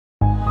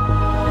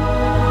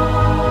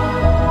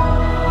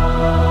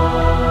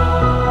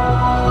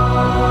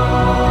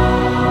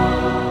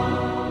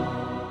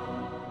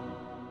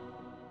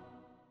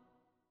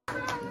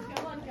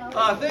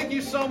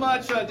so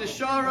much,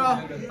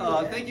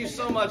 Deshara. Thank you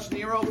so much,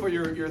 Nero, for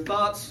your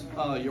thoughts,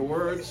 your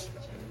words,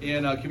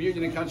 in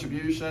communion and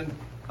contribution.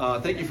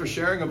 Thank you for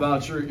sharing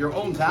about your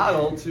own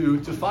battle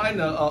to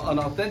find an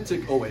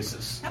authentic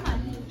oasis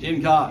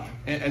in God.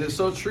 And it's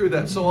so true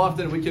that so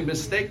often we can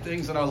mistake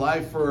things in our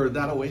life for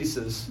that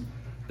oasis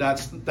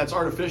that's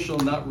artificial,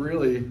 not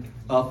really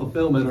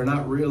fulfillment or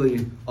not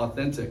really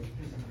authentic.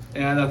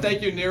 And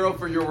thank you, Nero,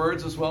 for your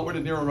words as well. Where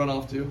did Nero run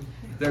off to?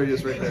 There he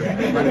is right there,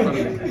 right in front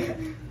of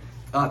me.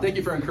 Thank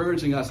you for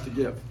encouraging us to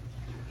give.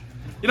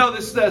 You know,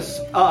 this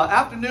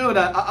afternoon,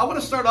 I want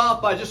to start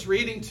off by just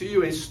reading to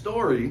you a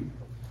story.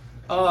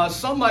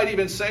 Some might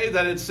even say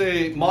that it's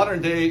a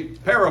modern-day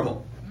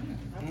parable.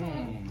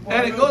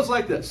 And it goes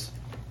like this.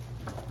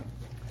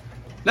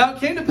 Now it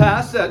came to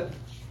pass that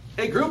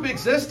a group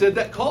existed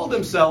that called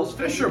themselves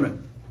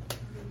fishermen.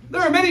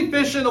 There are many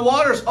fish in the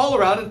waters all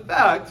around. In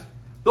fact,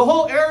 the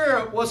whole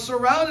area was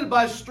surrounded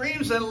by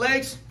streams and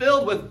lakes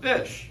filled with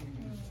fish.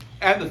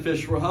 And the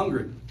fish were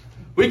hungry.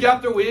 Week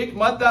after week,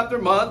 month after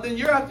month, and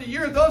year after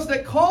year, those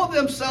that called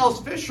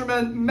themselves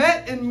fishermen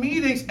met in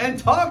meetings and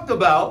talked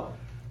about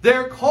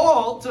their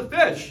call to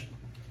fish,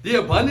 the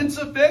abundance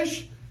of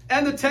fish,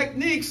 and the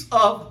techniques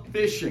of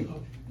fishing.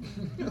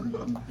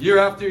 Year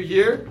after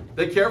year,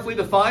 they carefully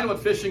defined what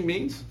fishing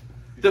means,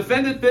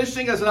 defended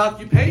fishing as an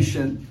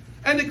occupation,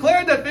 and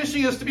declared that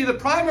fishing is to be the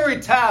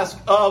primary task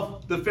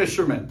of the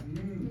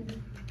fishermen.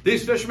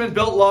 These fishermen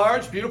built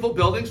large, beautiful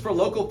buildings for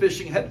local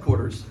fishing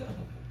headquarters.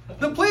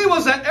 The plea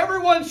was that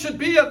everyone should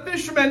be a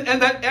fisherman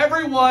and that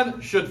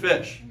everyone should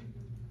fish.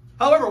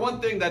 However,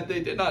 one thing that they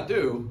did not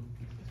do,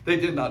 they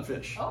did not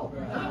fish.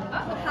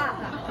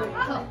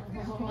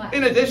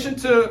 In addition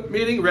to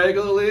meeting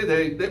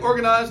regularly, they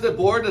organized a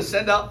board to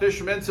send out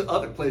fishermen to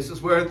other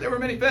places where there were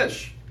many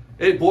fish.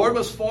 A board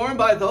was formed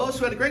by those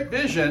who had a great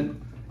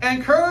vision,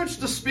 encouraged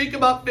to speak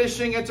about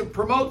fishing and to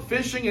promote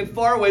fishing in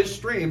faraway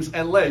streams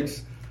and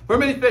lakes where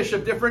many fish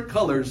of different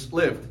colors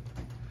lived.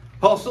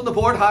 Also, the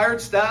board hired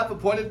staff,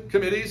 appointed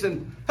committees,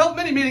 and held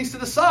many meetings to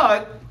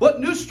decide what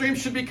new streams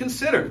should be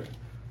considered.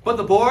 But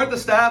the board, the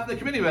staff, and the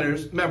committee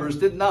members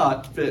did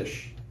not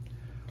fish.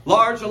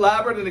 Large,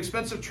 elaborate, and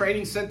expensive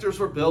training centers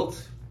were built,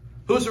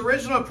 whose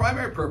original and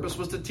primary purpose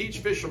was to teach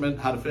fishermen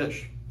how to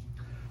fish.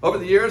 Over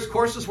the years,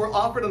 courses were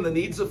offered on the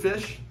needs of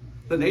fish,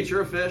 the nature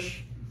of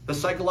fish, the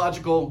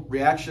psychological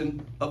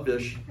reaction of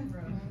fish,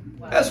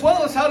 as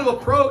well as how to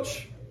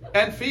approach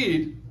and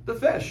feed the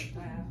fish.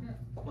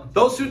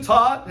 Those who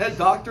taught had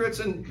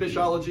doctorates in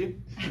fishology.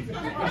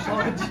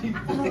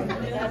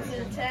 That's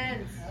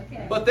intense.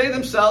 Okay. But they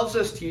themselves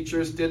as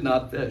teachers did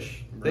not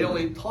fish. They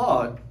only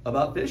taught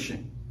about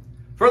fishing.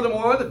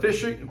 Furthermore, the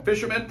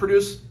fishermen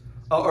produced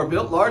or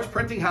built large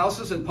printing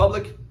houses and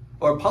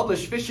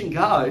published fishing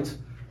guides.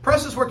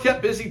 Presses were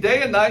kept busy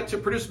day and night to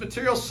produce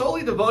material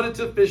solely devoted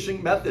to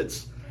fishing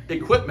methods,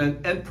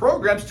 equipment, and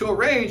programs to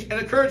arrange and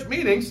encourage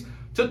meetings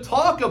to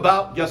talk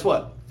about, guess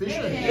what?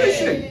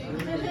 Fishing.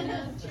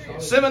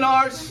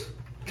 Seminars,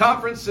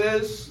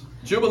 conferences,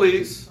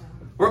 jubilees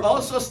were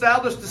also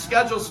established to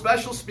schedule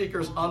special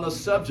speakers on the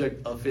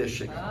subject of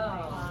fishing.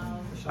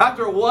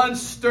 After one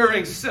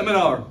stirring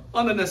seminar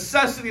on the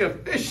necessity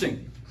of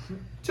fishing,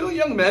 2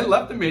 young men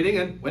left the meeting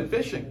and went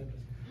fishing.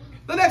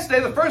 The next day,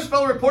 the first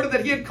fellow reported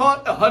that he had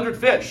caught 100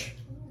 fish.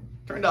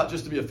 Turned out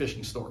just to be a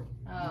fishing story.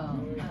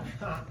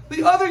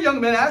 The other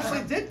young man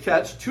actually did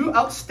catch 2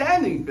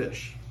 outstanding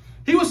fish.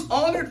 He was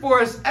honored for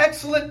his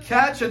excellent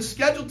catch and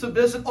scheduled to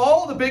visit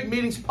all the big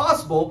meetings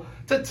possible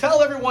to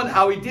tell everyone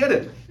how he did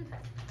it.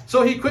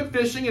 So he quit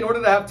fishing in order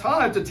to have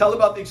time to tell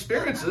about the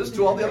experiences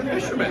to all the other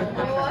fishermen.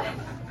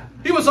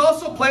 He was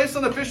also placed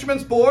on the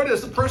fisherman's board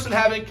as a person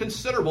having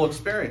considerable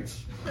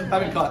experience,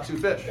 having caught 2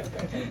 fish.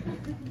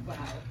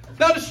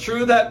 Now it is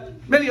true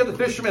that many of the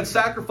fishermen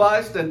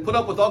sacrificed and put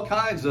up with all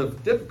kinds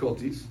of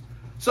difficulties.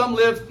 Some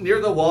lived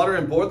near the water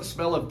and bore the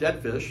smell of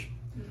dead fish.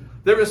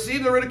 They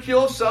received the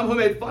ridicule of some who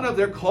made fun of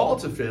their call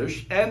to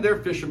fish and their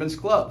fishermen's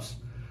clubs.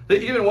 They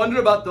even wondered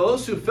about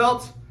those who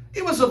felt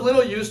it was of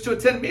little use to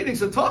attend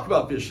meetings and talk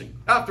about fishing.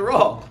 After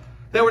all,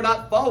 they were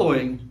not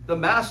following the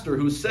master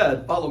who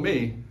said, "Follow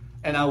me,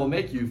 and I will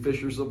make you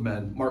fishers of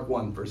men." Mark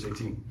 1, verse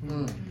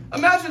 18.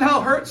 Imagine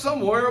how hurt some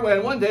were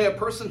when one day a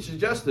person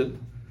suggested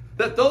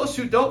that those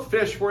who don't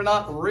fish were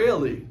not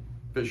really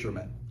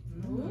fishermen.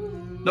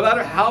 No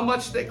matter how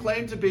much they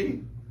claimed to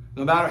be,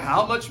 no matter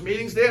how much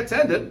meetings they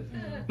attended,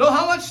 no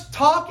how much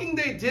talking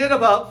they did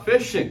about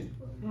fishing.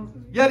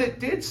 Yet it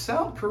did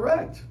sound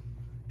correct.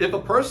 If a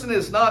person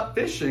is not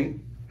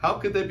fishing, how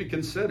could they be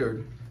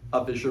considered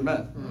a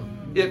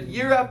fisherman? If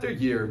year after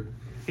year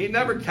he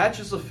never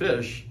catches a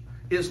fish,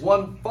 is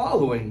one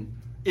following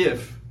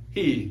if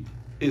he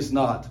is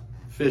not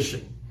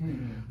fishing?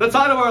 The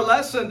title of our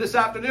lesson this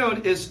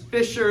afternoon is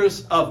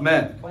Fishers of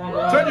Men.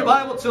 Turn your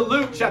Bible to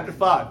Luke chapter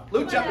 5.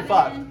 Luke chapter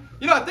 5.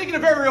 You know, I think in a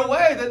very real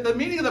way that the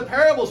meaning of the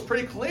parable is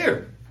pretty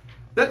clear.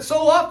 That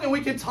so often we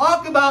can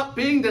talk about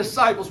being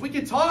disciples. We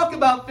can talk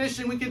about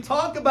fishing. We can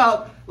talk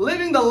about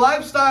living the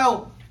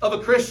lifestyle of a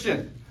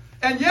Christian.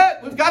 And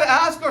yet, we've got to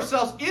ask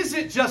ourselves, is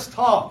it just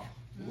talk?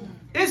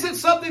 Is it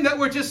something that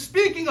we're just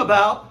speaking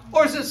about,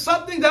 or is it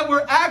something that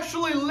we're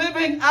actually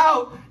living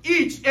out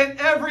each and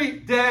every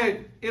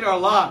day in our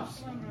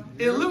lives?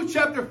 In Luke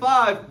chapter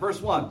 5,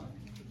 verse 1.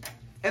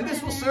 And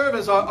this will serve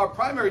as our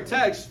primary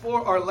text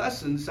for our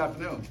lesson this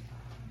afternoon.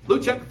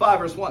 Luke chapter 5,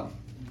 verse 1.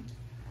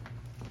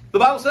 The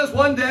Bible says,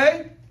 one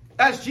day,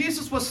 as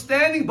Jesus was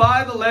standing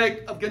by the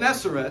lake of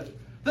Gennesaret,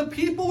 the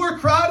people were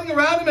crowding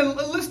around him and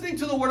listening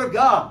to the word of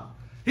God.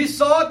 He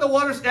saw at the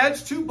water's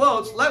edge 2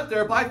 boats left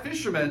there by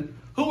fishermen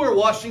who were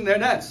washing their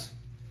nets.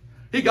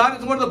 He got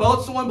into one of the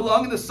boats, the one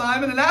belonging to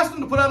Simon, and asked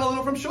him to put out a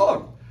little from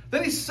shore.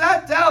 Then he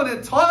sat down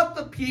and taught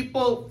the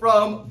people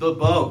from the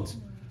boat.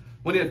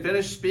 When he had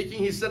finished speaking,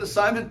 he said to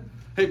Simon,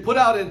 "Hey, put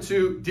out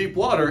into deep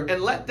water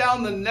and let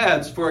down the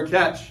nets for a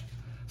catch."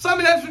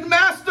 Simon answered,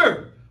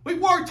 "Master,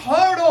 we've worked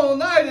hard all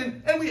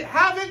night and we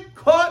haven't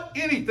caught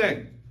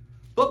anything.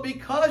 But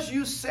because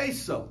you say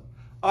so,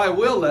 I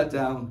will let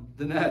down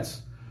the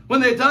nets."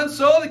 When they had done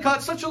so, they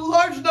caught such a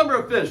large number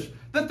of fish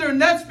that their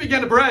nets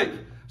began to break.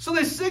 So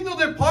they signaled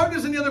their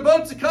partners in the other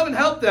boats to come and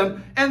help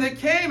them. And they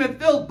came and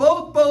filled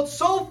both boats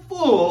so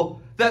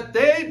full that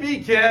they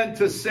began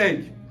to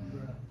sink.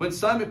 When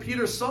Simon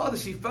Peter saw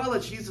this, he fell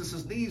at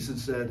Jesus' knees and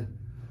said,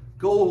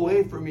 "Go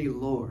away from me,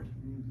 Lord.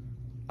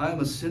 I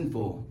am a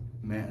sinful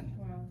man."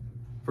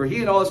 For he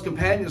and all his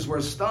companions were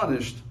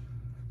astonished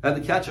at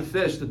the catch of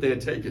fish that they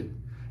had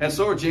taken. And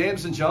so were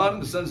James and John,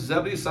 the sons of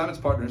Zebedee, Simon's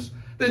partners.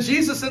 Then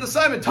Jesus said to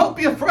Simon, "Don't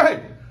be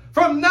afraid.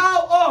 From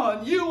now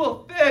on, you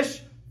will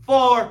fish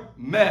for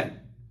men."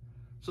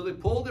 So they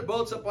pulled their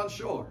boats up on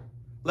shore,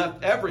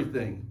 left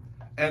everything,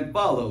 and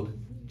followed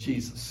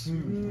Jesus.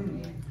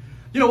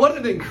 You know, what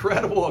an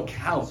incredible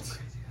account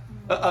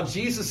of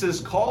Jesus'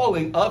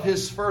 calling of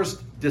his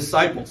first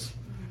disciples.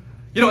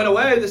 You know, in a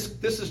way,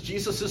 this is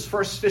Jesus'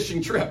 first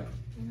fishing trip.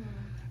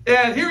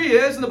 And here he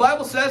is, and the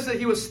Bible says that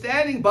he was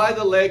standing by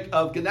the lake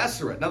of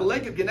Gennesaret. Now, the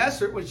lake of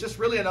Gennesaret was just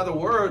really another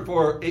word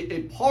for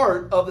a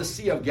part of the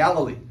Sea of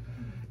Galilee.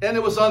 And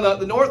it was on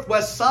the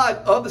northwest side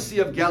of the Sea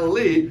of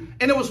Galilee,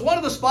 and it was one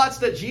of the spots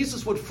that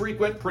Jesus would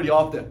frequent pretty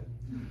often.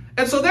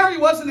 And so there he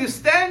was, and he was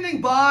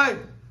standing by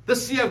the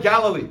Sea of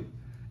Galilee.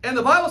 And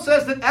the Bible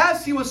says that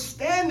as he was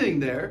standing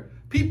there,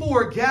 people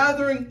were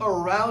gathering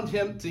around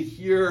him to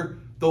hear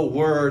the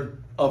word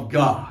of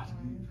God.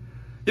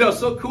 You know,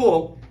 so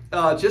cool.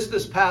 Just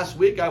this past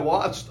week, I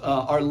watched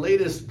our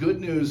latest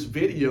good news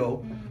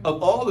video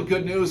of all the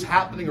good news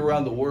happening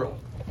around the world.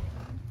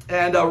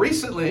 And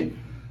recently,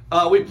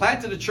 we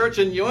planted a church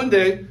in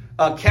Yaoundé,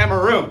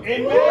 Cameroon.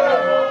 Amen.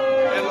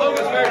 And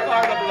Logan's very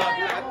fired up about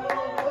that,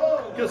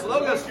 because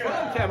Logan's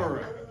from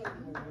Cameroon.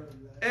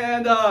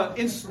 And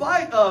in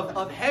spite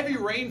of heavy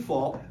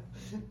rainfall,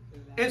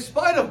 in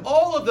spite of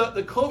all of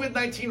the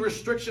COVID-19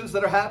 restrictions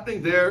that are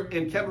happening there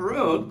in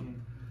Cameroon,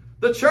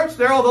 the church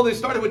there, although they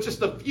started with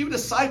just a few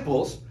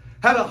disciples,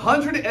 had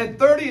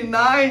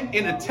 139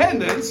 in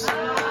attendance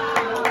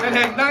and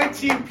had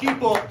 19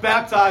 people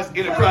baptized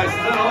into Christ. Is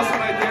that awesome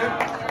right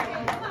there?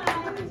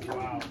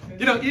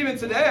 You know, even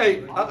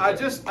today, I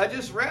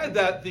just read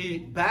that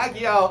the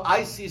Baguio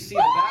ICC, the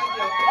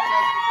Baguio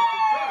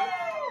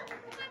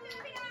Church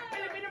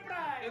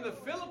in the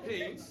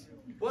Philippines,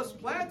 was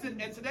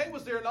planted, and today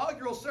was their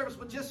inaugural service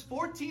with just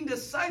 14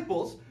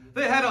 disciples.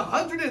 They had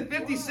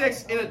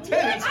 156 in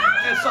attendance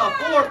and saw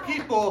 4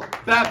 people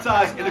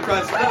baptized into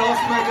Christ. Is that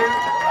awesome right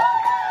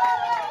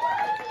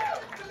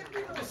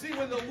there? You see,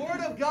 when the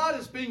Word of God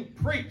is being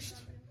preached,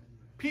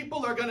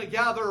 people are going to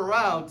gather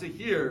around to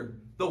hear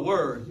the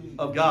Word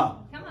of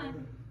God. Come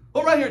on.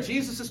 Well, right here,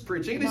 Jesus is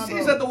preaching, and he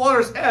sees at the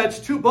water's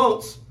edge 2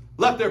 boats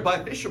left there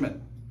by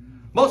fishermen.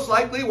 Most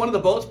likely, one of the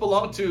boats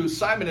belonged to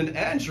Simon and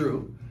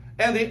Andrew,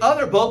 and the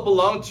other boat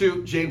belonged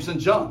to James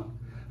and John.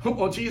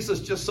 Well,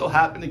 Jesus just so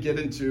happened to get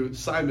into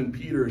Simon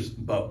Peter's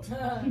boat.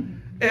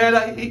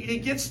 And he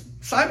gets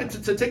Simon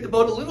to take the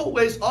boat a little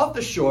ways off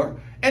the shore,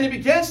 and he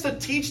begins to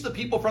teach the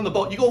people from the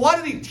boat. You go, why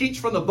did he teach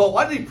from the boat?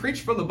 Why did he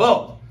preach from the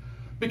boat?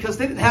 Because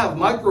they didn't have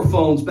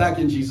microphones back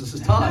in Jesus'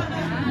 time.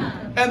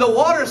 And the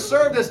water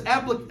served as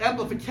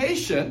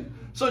amplification,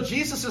 so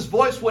Jesus'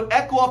 voice would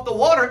echo off the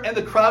water, and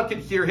the crowd could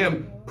hear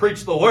him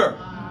preach the word.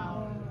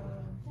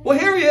 Well,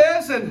 here he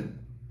is, and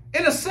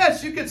in a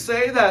sense, you could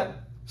say that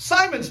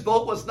Simon's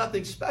boat was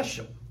nothing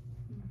special.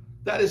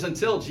 That is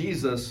until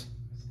Jesus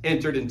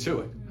entered into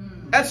it.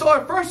 And so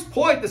our first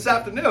point this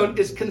afternoon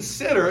is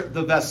consider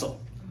the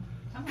vessel.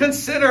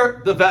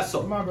 Consider the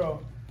vessel. Come on, bro.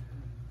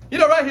 You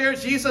know, right here,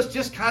 Jesus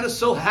just kind of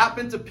so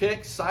happened to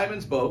pick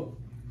Simon's boat.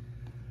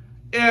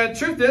 And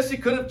truth is, he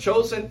could have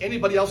chosen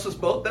anybody else's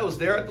boat that was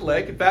there at the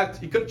lake. In fact,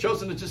 he could have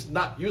chosen to just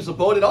not use a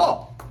boat at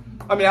all.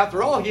 I mean,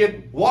 after all, he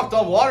had walked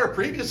on water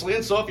previously,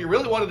 and so if he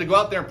really wanted to go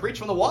out there and preach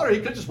from the water, he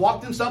could have just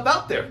walked himself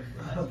out there.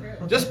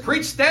 Just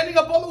preach standing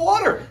up on the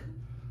water.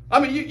 I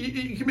mean,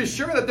 you can be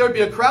sure that there would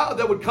be a crowd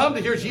that would come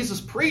to hear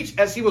Jesus preach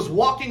as he was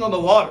walking on the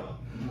water.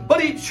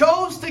 But he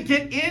chose to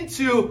get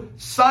into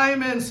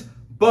Simon's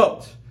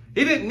boat.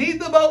 He didn't need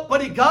the boat,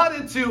 but he got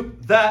into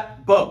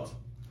that boat.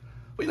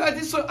 Well, you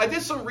know, I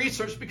did some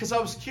research because I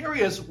was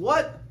curious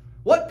what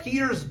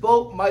Peter's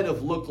boat might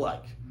have looked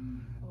like.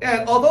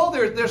 And although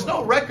there's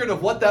no record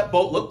of what that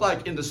boat looked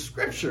like in the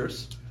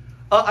scriptures,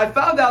 I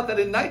found out that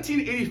in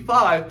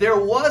 1985, there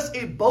was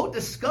a boat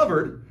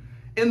discovered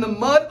in the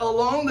mud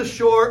along the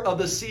shore of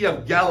the Sea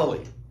of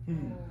Galilee.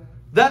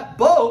 That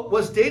boat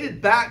was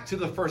dated back to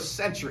the 1st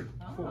century.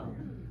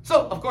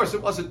 So, of course,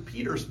 it wasn't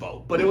Peter's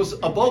boat, but it was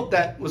a boat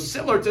that was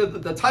similar to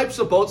the types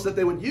of boats that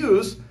they would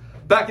use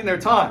back in their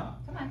time.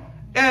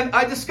 And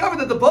I discovered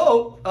that the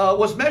boat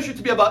was measured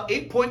to be about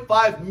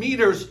 8.5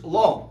 meters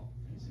long.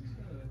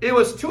 It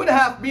was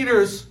 2.5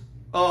 meters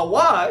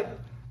wide,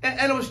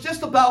 and it was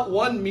just about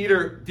 1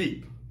 meter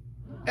deep.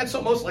 And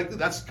so most likely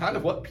that's kind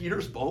of what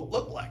Peter's boat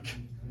looked like.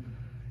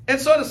 And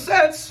so in a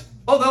sense,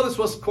 although this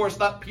was, of course,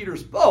 not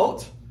Peter's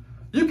boat,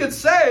 you could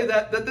say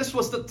that this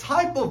was the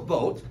type of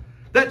boat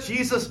that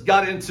Jesus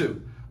got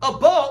into. A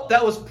boat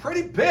that was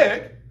pretty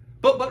big,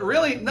 but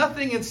really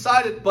nothing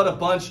inside it but a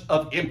bunch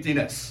of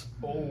emptiness.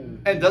 Oh.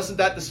 And doesn't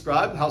that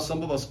describe how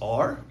some of us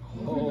are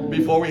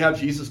before we have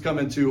Jesus come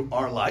into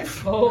our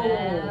life?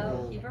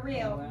 Well, keep it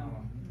real.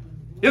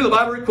 You know, the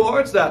Bible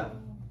records that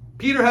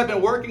Peter had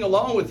been working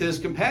along with his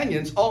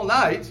companions all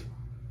night,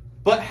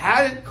 but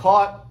hadn't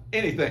caught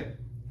anything.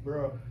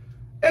 Bro.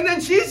 And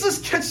then Jesus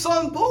gets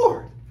on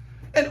board,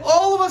 and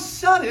all of a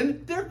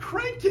sudden, they're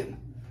cranking.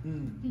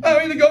 I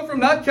mean, they go from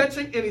not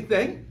catching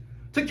anything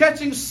to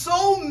catching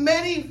so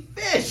many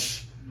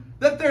fish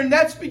that their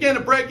nets began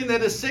to break, and they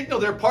had to signal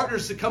their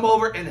partners to come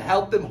over and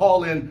help them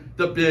haul in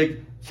the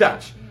big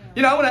catch.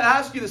 You know, I want to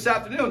ask you this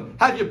afternoon,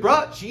 have you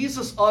brought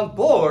Jesus on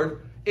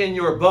board in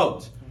your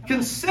boat?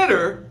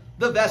 Consider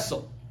the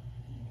vessel.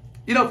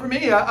 You know, for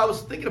me, I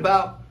was thinking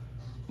about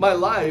my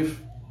life,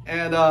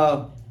 and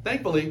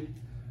thankfully,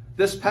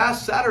 this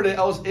past Saturday,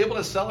 I was able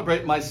to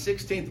celebrate my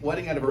 16th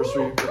wedding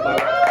anniversary with my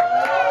wife.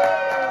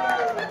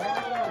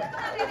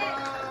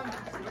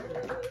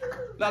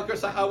 Now, of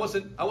course, I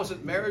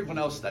wasn't married when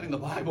I was studying the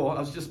Bible. I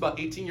was just about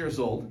 18 years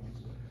old.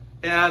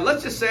 And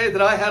let's just say that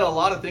I had a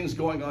lot of things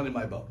going on in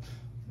my boat.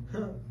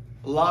 A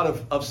lot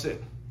of sin.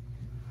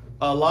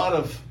 A lot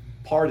of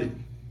partying.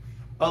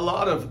 A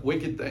lot of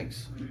wicked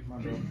things.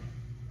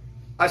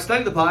 I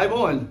studied the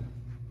Bible and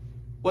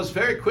was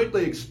very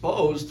quickly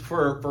exposed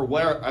for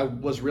where I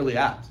was really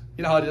at.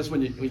 You know how it is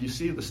when you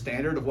see the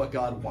standard of what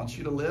God wants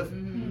you to live,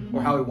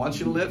 or how he wants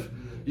you to live,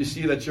 you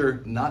see that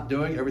you're not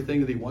doing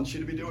everything that he wants you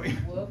to be doing.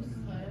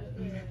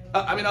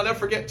 I mean, I'll never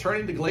forget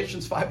turning to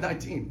Galatians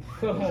 5:19,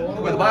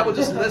 where the Bible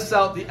just lists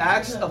out the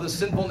acts of the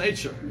sinful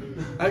nature.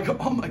 I go,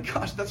 oh my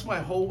gosh, that's my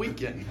whole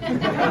weekend.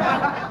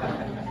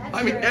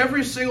 I mean,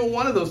 every single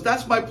one of those,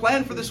 that's my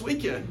plan for this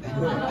weekend.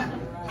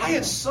 I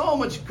had so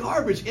much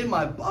garbage in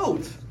my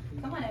boat.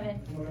 Come on,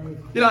 Evan.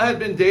 You know, I had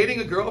been dating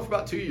a girl for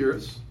about 2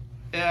 years,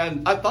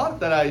 and I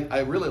thought that I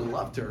really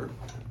loved her.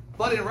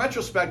 But in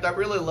retrospect, I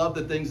really loved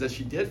the things that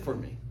she did for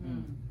me.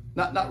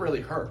 Not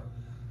really her.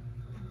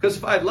 Because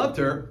if I had loved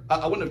her,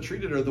 I wouldn't have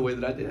treated her the way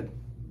that I did.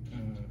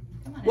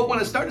 Well, when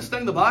I started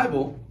studying the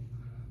Bible,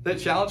 that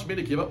challenged me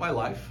to give up my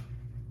life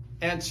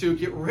and to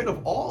get rid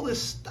of all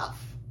this stuff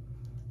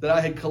that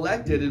I had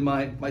collected in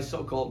my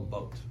so-called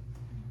boat.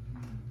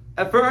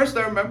 At first,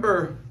 I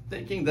remember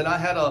thinking that I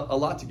had a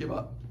lot to give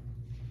up.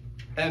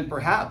 And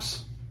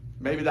perhaps,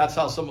 maybe that's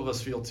how some of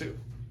us feel too.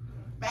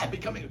 Man,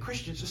 becoming a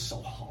Christian is just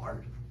so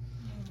hard.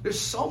 There's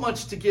so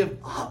much to give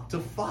up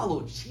to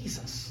follow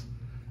Jesus.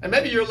 And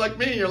maybe you're like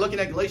me, you're looking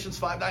at Galatians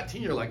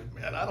 5:19, you're like,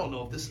 man, I don't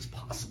know if this is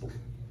possible.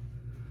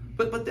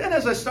 But then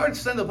as I started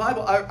studying the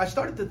Bible, I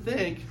started to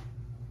think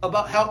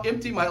about how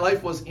empty my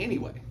life was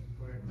anyway.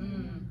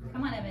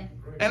 Come on, Evan.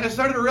 And I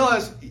started to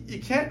realize you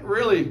can't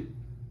really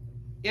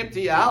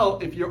empty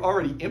out if you're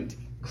already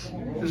empty.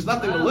 There's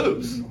nothing to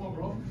lose.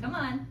 Come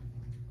on.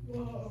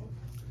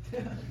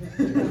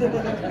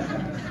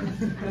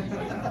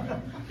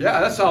 Yeah,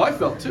 that's how I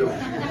felt too.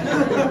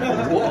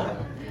 Whoa.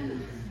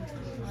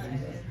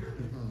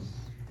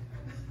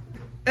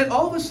 And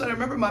all of a sudden, I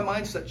remember my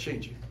mindset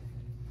changing.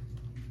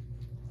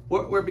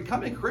 Where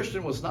becoming a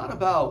Christian was not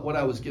about what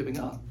I was giving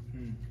up,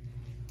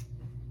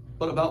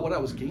 but about what I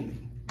was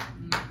gaining.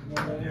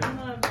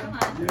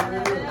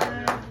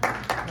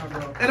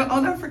 And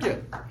I'll never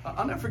forget.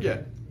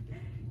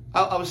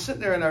 I was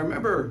sitting there and I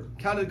remember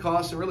counting the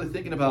costs and really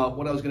thinking about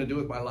what I was going to do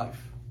with my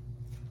life.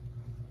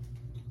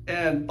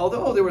 And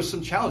although there were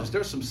some challenges, there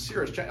were some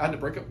serious challenges. I had to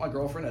break up my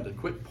girlfriend. I had to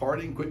quit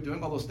partying, quit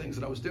doing all those things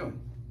that I was doing.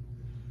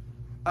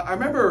 I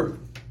remember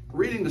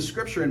reading the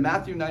scripture in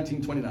Matthew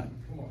 19:29,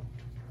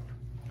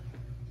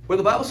 where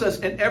the Bible says,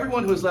 and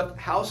everyone who has left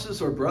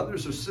houses or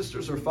brothers or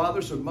sisters or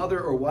fathers or mother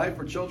or wife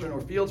or children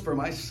or fields for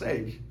my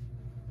sake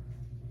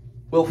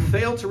will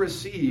fail to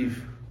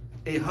receive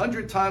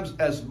 100 times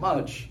as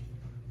much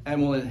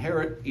and will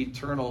inherit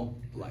eternal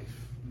life.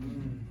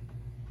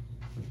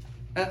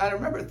 And I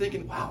remember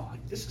thinking, wow,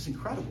 this is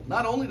incredible.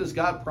 Not only does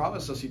God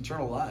promise us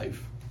eternal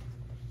life,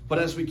 but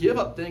as we give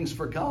up things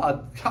for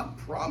God, God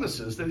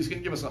promises that he's going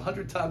to give us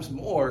 100 times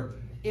more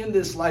in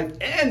this life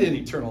and in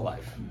eternal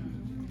life.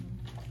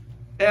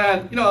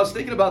 And, you know, I was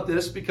thinking about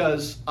this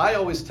because I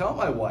always tell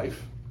my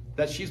wife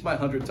that she's my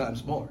 100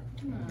 times more.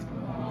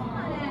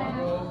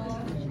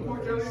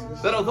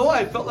 that although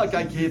I felt like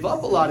I gave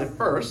up a lot at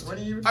first,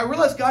 I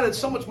realized God had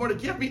so much more to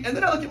give me. And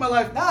then I look at my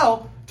life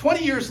now,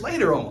 20 years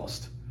later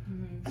almost,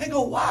 and I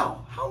go,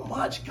 wow, how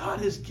much God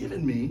has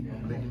given me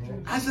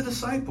as a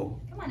disciple.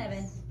 Come on,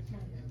 Evan.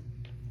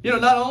 You know,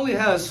 not only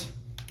has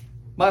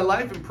my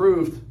life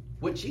improved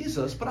with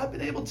Jesus, but I've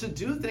been able to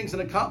do things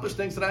and accomplish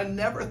things that I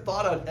never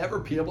thought I'd ever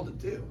be able to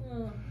do.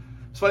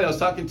 It's funny, I was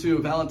talking to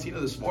Valentina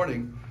this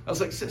morning. I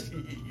was like, sis,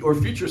 or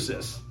future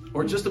sis,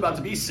 or just about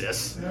to be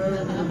sis.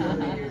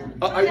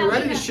 Are you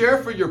ready to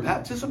share for your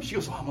baptism? She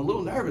goes, oh, I'm a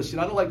little nervous. You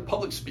know, I don't like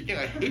public speaking.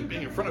 I hate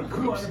being in front of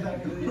groups.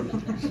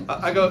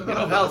 I go, you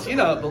know,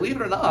 Valentina, believe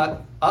it or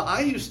not,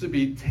 I used to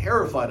be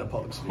terrified of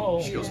public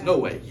speaking. She goes, no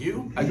way,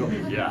 you? I go,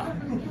 yeah.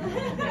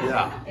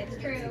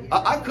 It's true.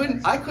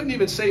 I couldn't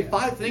even say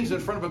 5 things in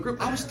front of a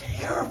group. I was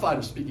terrified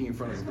of speaking in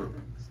front of a group.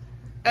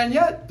 And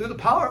yet, through the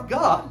power of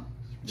God,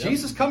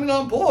 Jesus coming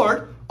on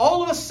board,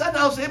 all of a sudden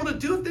I was able to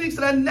do things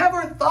that I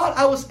never thought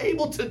I was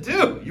able to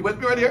do. You with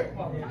me right here?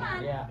 Come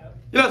on. Yeah.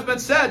 You know, it's been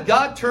said,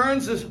 God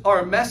turns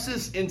our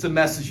messes into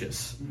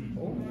messages.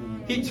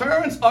 He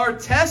turns our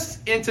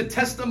tests into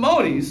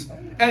testimonies,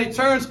 and he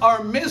turns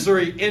our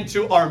misery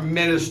into our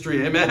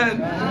ministry. Amen?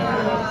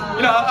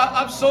 You know,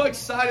 I'm so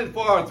excited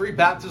for our 3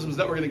 baptisms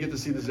that we're going to get to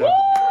see this afternoon.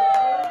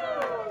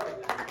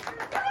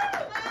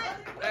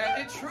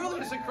 And it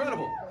truly is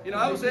incredible. You know,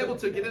 I was able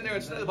to get in there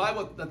and study the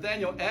Bible with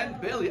Nathaniel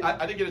and Bailey.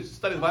 I didn't get to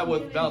study the Bible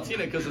with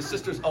Valentina because the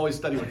sisters always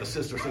study with the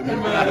sisters.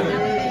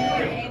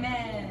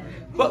 Amen.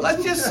 But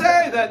let's just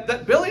say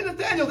that Billy and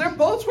Nathaniel, their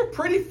boats were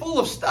pretty full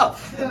of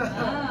stuff. You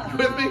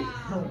with me?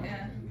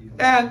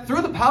 And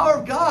through the power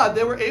of God,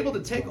 they were able to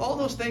take all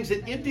those things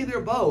and empty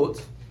their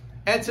boats.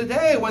 And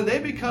today, when they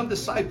become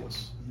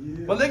disciples,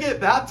 when they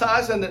get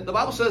baptized, and the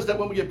Bible says that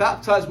when we get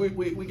baptized,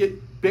 we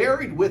get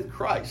buried with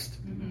Christ.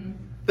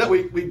 That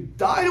we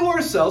die to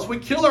ourselves, we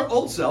kill our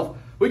old self,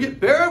 we get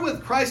buried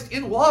with Christ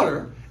in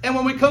water, and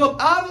when we come up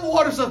out of the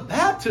waters of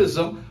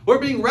baptism, we're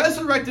being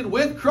resurrected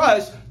with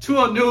Christ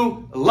to a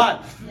new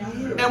life.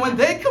 And when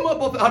they come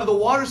up out of the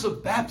waters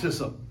of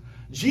baptism,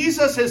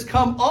 Jesus has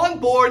come on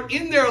board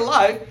in their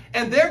life,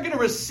 and they're going to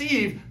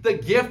receive the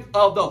gift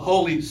of the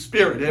Holy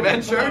Spirit.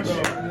 Amen, church?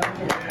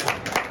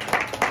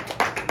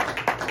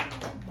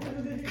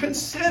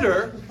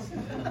 Consider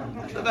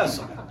the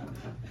vessel.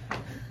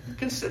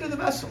 Consider the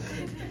vessel.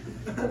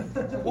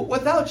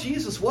 Without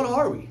Jesus, what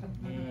are we?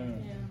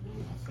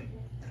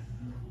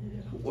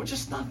 We're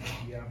just nothing.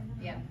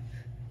 Yeah.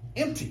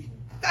 Empty.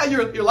 Now,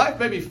 your life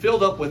may be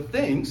filled up with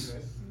things,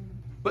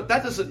 but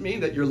that doesn't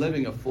mean that you're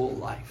living a full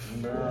life.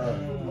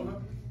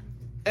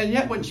 And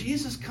yet, when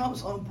Jesus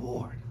comes on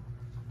board,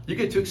 you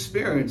get to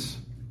experience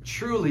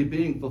truly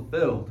being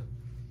fulfilled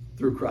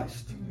through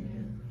Christ.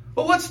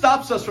 But what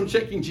stops us from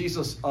taking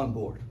Jesus on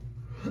board?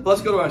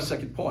 Let's go to our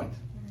second point.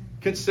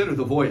 Consider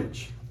the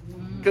voyage.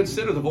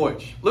 Consider the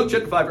voyage. Luke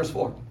chapter 5, verse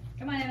 4.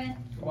 Come on, Evan.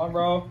 Come on,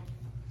 bro.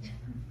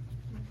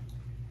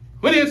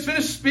 When he had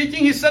finished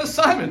speaking, he said to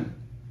Simon,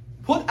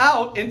 put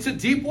out into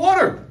deep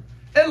water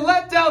and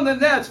let down the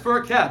nets for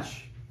a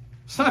catch.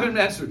 Simon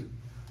answered,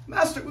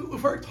 Master,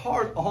 we've worked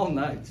hard all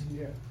night,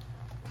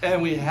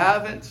 and we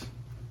haven't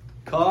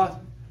caught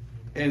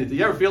anything.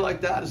 You ever feel like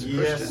that as a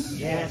Christian?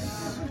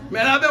 Yes.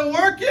 Man, I've been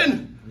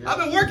working. I've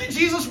been working,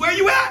 Jesus. Where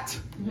you at?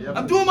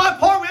 I'm doing my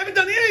part. We haven't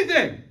done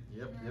anything.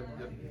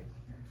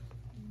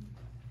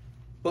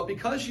 But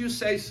because you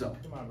say so,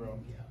 Come on, bro.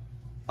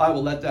 I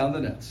will let down the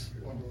nets.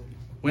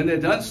 When they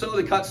had done so,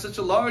 they caught such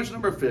a large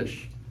number of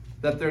fish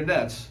that their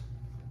nets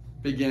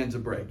began to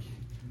break.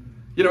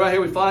 You know, right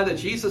here we find that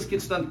Jesus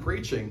gets done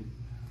preaching.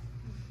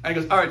 And he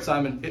goes, all right,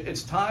 Simon,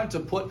 it's time to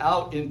put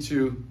out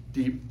into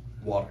deep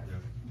water.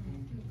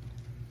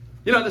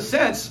 You know, in a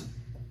sense,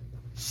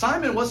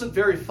 Simon wasn't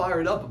very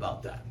fired up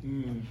about that.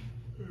 You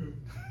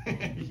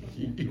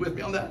with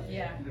me on that?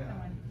 Yeah.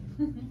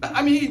 Come on.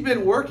 I mean, he'd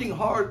been working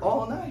hard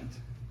all night.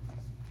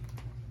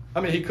 I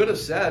mean, he could have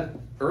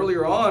said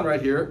earlier on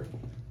right here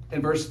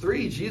in verse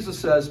 3, Jesus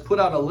says, put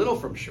out a little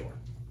from shore.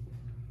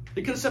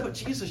 He could have said, but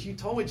Jesus, you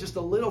told me just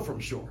a little from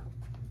shore.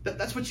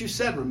 That's what you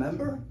said,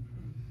 remember?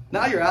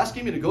 Now you're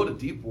asking me to go to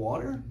deep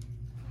water?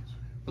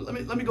 But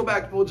let me go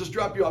back. We'll just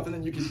drop you off, and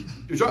then you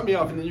drop me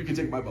off, and then you can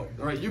take my boat.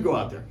 All right, you go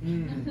out there.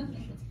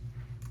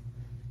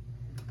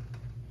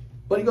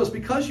 But he goes,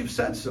 because you've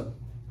said so,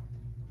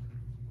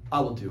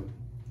 I will do it.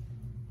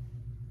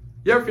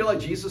 You ever feel like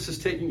Jesus is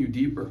taking you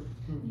deeper?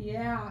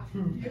 Yeah.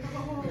 Come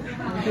on,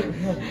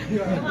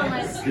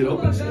 let's. Get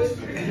open, sis.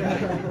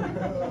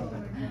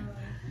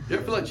 You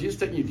ever feel like Jesus is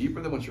taking you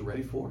deeper than what you're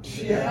ready for?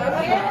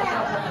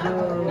 Yeah.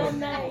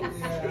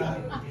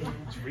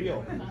 It's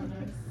real.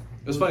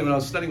 It was funny when I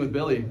was studying with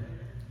Billy.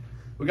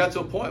 We got to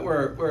a point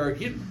where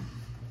he,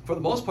 for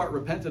the most part,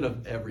 repented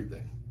of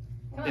everything.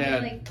 Come on,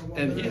 Billy.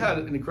 And he had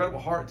an incredible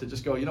heart to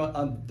just go, you know what,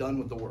 I'm done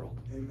with the world.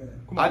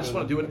 I just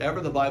want to do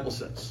whatever the Bible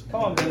says.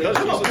 Come on, Billy.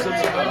 Because Jesus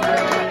said so.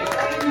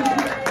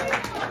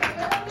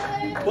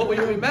 Well,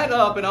 when we met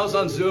up and I was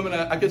on Zoom and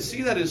I could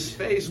see that his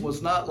face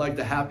was not like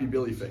the happy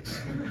Billy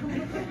face.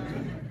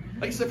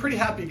 Like, he's a pretty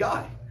happy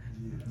guy.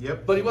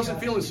 Yep. But he wasn't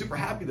feeling super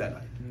happy that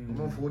night.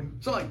 I'm on 40.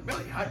 So I'm like,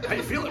 Billy, how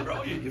you feeling,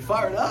 bro? You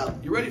fired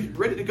up? You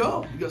ready to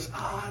go? He goes,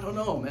 I don't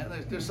know,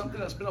 man. There's something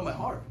that's been on my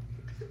heart.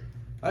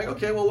 I go,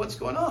 okay, well, what's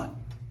going on?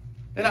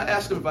 And I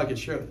asked him if I could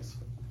share this.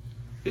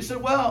 He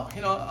said, well,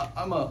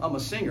 I'm a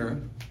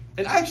singer.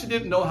 And I actually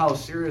didn't know how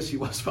serious he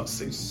was about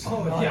singing.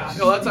 Oh, yeah.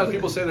 A lot of times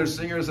people say they're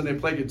singers and they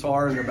play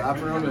guitar in their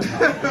bathroom. And...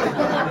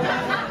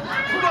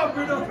 Come on,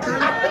 Bruno.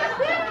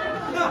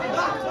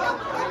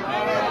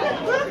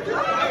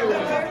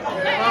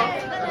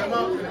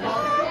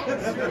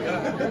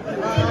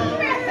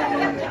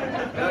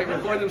 And I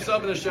record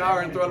himself in the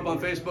shower and throw it up on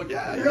Facebook.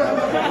 Yeah.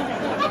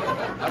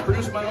 I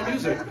produce my own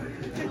music.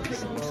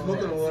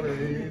 Smoking water.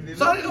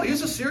 So I didn't know he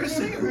was a serious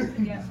singer.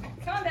 Yeah.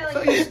 Come on, Billy.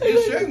 So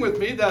he's sharing with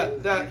me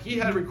that he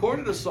had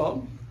recorded a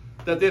song,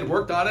 that they had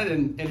worked on it,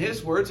 and in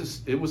his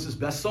words, it was his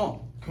best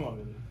song. Come on,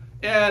 Billy.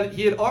 And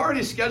he had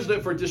already scheduled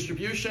it for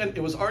distribution.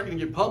 It was already going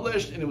to get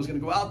published, and it was going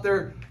to go out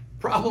there.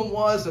 Problem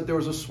was that there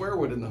was a swear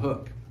word in the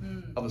hook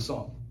of the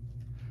song.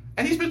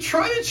 And he's been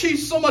trying to change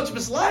so much of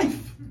his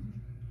life.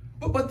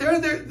 But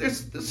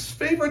there's this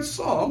favorite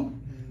song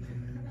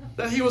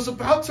that he was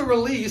about to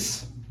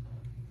release,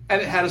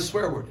 and it had a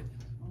swear word in it.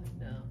 Oh,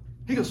 no.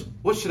 He goes,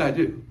 what should I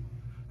do?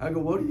 I go,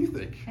 what do you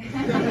think? What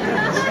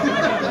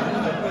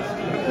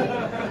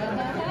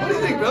do you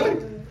think, Billy?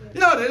 You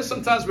know how it is?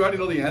 Sometimes we already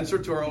know the answer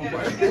to our own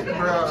question.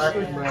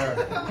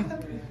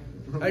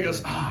 And he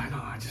goes, oh, no,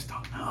 I just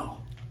don't know.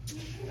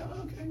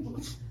 Okay, well,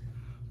 let's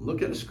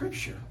look at a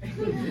scripture.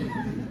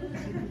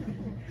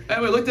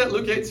 And we looked at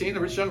Luke 18,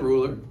 the rich young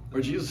ruler,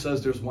 where Jesus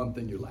says there's one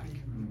thing you lack.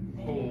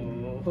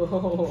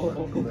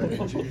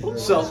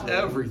 Sell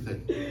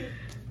everything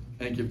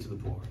and give to the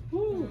poor.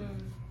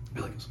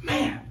 Billy goes,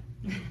 man,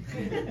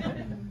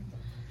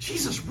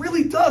 Jesus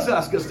really does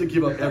ask us to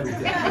give up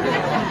everything. I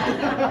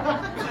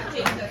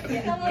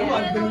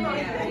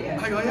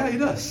go, yeah, he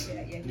does.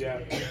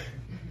 Yeah.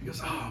 He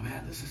goes, oh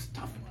man, this is a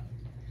tough one.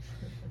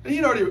 And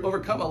he'd already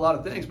overcome a lot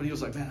of things, but he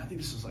was like, man, I think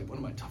this is like one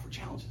of my tougher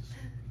challenges.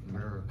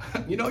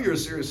 You know you're a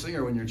serious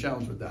singer when you're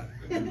challenged with that.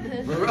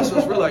 For the rest of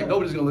us, we're like,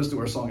 nobody's going to listen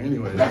to our song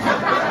anyway.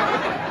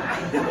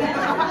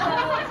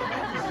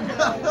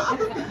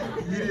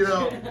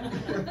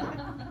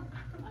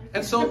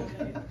 And so,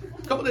 a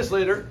couple days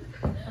later,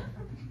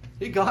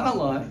 he got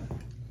online,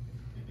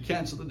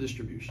 canceled the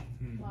distribution.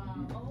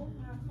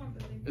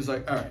 He's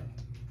like, all right,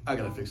 I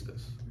got to fix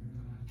this.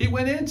 He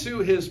went into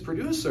his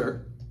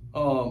producer.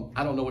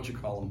 I don't know what you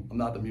call him. I'm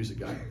not the music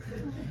guy.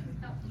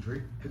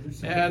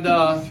 And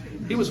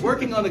he was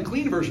working on the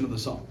clean version of the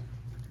song.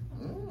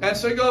 And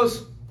so he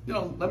goes,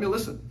 let me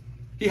listen.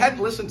 He hadn't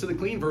listened to the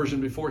clean version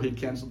before he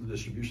canceled the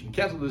distribution. He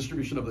canceled the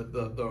distribution of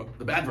the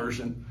bad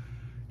version,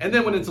 and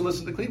then went in to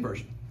listen to the clean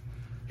version.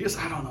 He goes,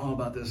 I don't know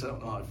about this. I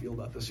don't know how I feel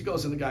about this. He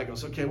goes, and the guy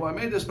goes, okay, well, I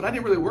made this, but I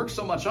didn't really work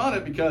so much on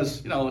it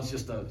because, it's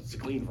just it's a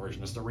clean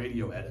version. It's the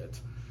radio edit.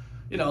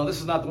 This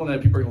is not the one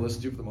that people are going to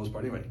listen to for the most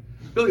part anyway.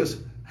 Billy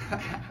goes,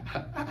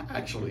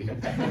 actually,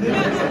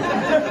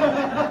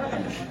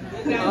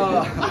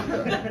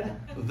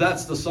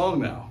 that's the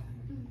song now.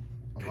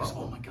 He goes,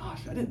 oh my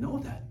gosh, I didn't know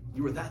that.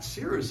 You were that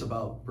serious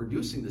about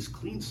producing this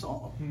clean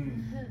song.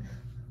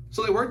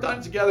 So they worked on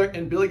it together,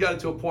 and Billy got it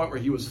to a point where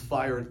he was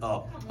fired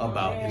up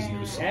about his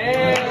new song.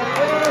 I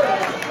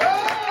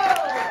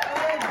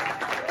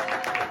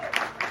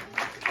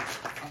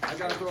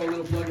got to throw a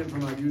little plug in for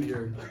my dude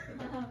here.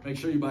 Make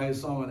sure you buy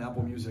his song on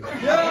Apple Music.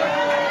 Hit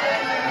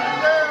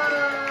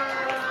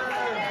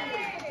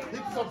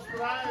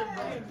subscribe.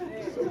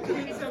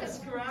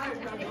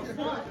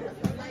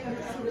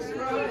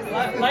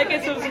 Like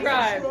and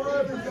subscribe.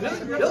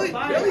 Billy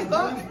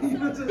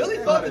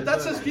thought that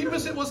that's as deep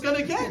as it was going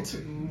to get.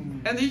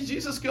 And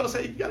Jesus goes,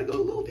 hey, you got to go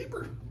a little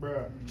deeper.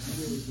 I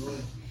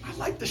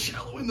like the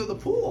shallow end of the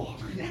pool.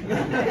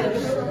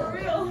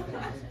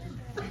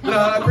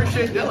 I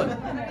appreciate Dylan.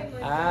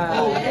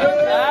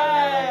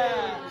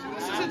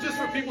 This isn't just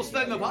for people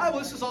studying the Bible.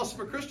 This is also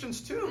for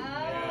Christians too.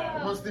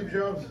 Steve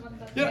Jobs.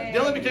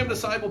 Dylan became a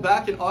disciple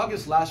back in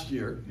August last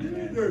year.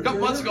 A couple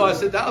months ago, I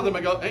sit down with him.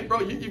 I go, hey, bro,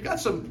 you've got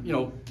some,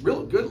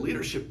 real good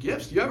leadership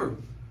gifts. Do you ever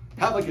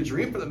have like a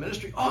dream for the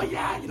ministry? Oh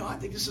yeah, I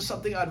think this is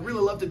something I'd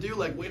really love to do,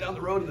 like way down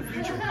the road in the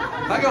future.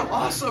 I go,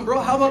 awesome, bro.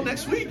 How about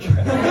next week? He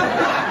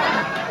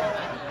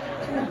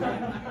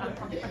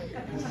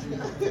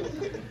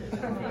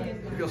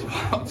goes,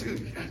 wow,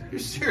 dude, you're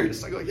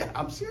serious? I go, yeah,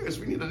 I'm serious.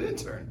 We need an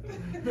intern.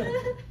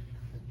 A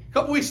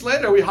couple weeks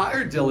later, we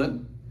hired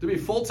Dylan to be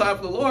full-time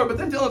for the Lord, but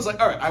then Dylan's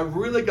like, all right, I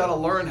really got to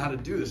learn how to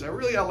do this. I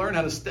really got to learn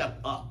how to step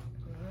up.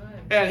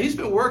 And he's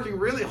been working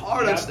really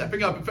hard on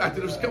stepping up. In fact,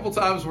 there was a couple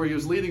times where he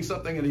was leading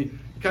something and he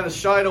kind of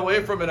shied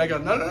away from it. I go,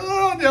 no,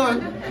 Dylan,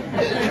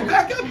 get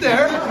back up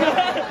there.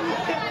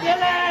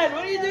 Dylan,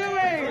 what are you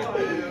doing?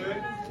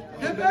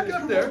 Get back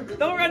up there.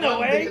 Don't run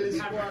away.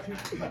 Come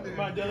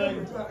on,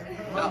 Dylan.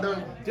 Now,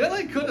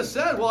 Dylan could have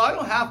said, well, I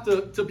don't have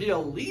to be a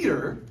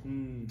leader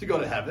to go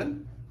to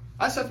heaven.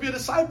 I just have to be a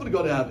disciple to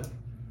go to heaven.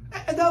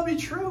 And that would be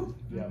true.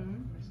 Yeah.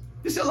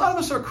 You see, a lot of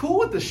us are cool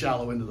with the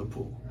shallow end of the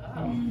pool.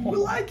 We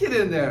like it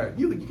in there.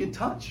 You can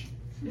touch.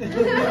 You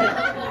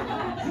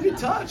can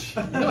touch.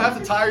 You don't have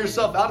to tire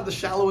yourself out of the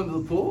shallow end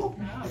of the pool.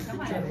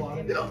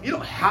 You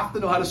don't have to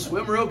know how to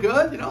swim real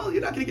good. You're not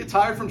going to get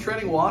tired from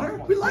treading water.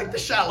 We like the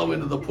shallow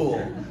end of the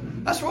pool.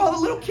 That's where all the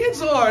little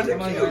kids are. They're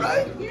cute,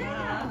 right?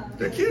 Yeah.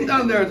 They're cute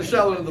down there at the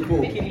shallow end of the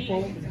pool.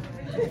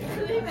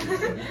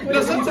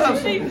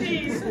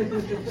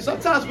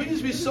 Sometimes we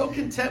just be so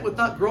content with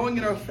not growing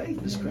in our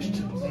faith as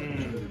Christians.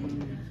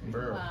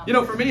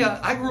 For me,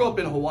 I grew up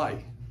in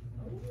Hawaii.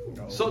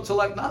 So to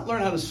not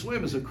learn how to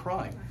swim is a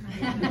crime.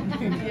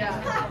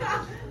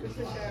 Yeah.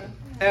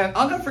 And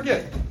I'll never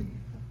forget,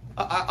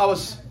 I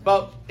was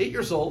about 8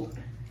 years old,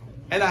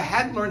 and I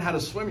hadn't learned how to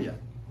swim yet.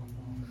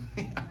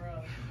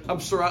 I'm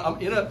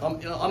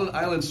on an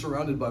island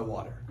surrounded by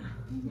water,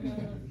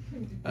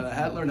 and I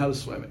hadn't learned how to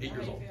swim at 8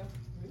 years old.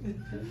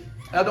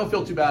 Now, don't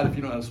feel too bad if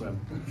you don't know how to swim.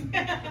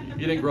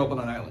 You didn't grow up on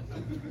an island.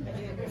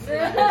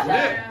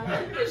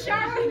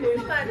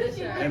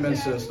 Amen,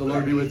 sis. The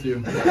Lord be with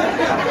you.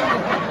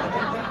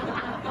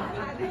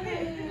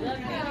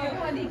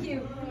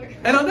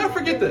 And I'll never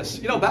forget this.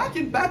 Back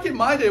in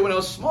my day when I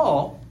was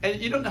small, and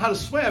you don't know how to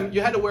swim,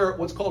 you had to wear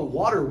what's called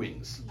water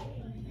wings.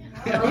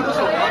 Who knows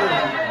what water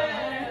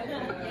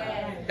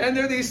wings? And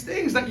they're these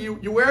things that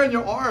you wear in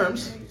your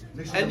arms,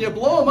 and you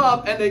blow them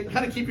up, and they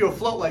kind of keep you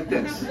afloat like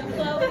this.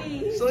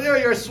 So there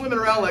you're swimming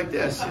around like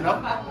this, And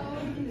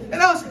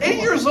I was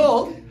 8 years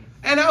old,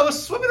 and I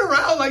was swimming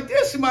around like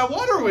this in my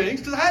water wings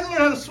because I hadn't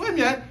learned how to swim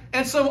yet.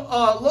 And some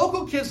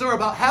local kids that were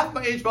about half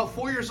my age, about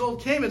 4 years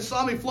old, came and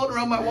saw me floating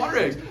around my water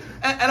eggs.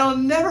 And I'll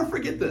never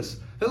forget this.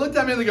 They looked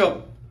at me and they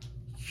go,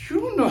 "You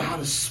don't know how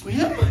to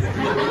swim?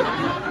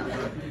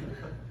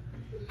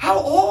 How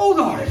old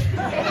are you?"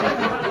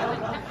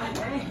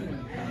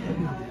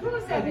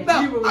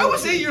 Now, I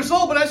was 8 years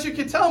old, but as you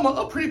can tell, I'm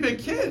a pretty big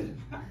kid.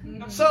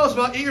 So I was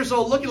about 8 years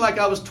old looking like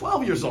I was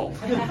 12 years old.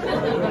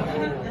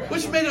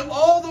 Which made it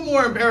all the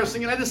more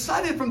embarrassing. And I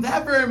decided from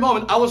that very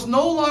moment, I was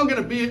no longer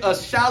going to be a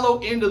shallow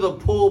end of the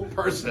pool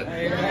person.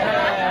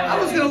 I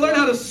was going to learn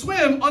how to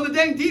swim on the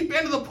dang deep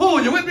end of the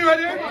pool. You with me right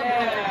here?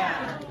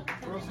 Yeah.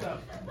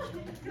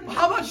 Well,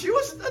 how about you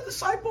as a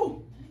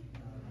disciple?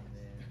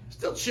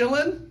 Still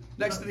chilling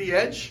next to the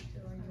edge?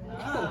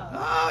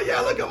 Oh,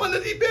 yeah, look, I'm on the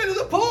deep end of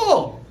the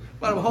pool.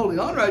 But I'm holding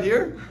on right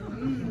here. I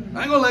ain't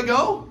going to let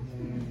go.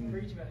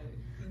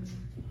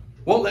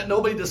 Won't let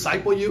nobody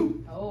disciple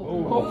you.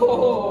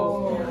 Won't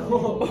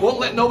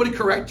let nobody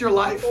correct your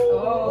life. I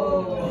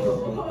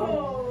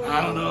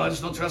don't know. I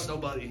just don't trust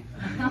nobody.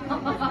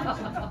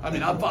 I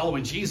mean, I'm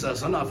following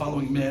Jesus. I'm not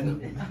following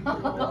men.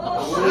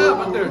 Yeah,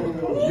 but they're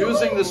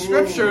using the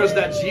scriptures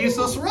that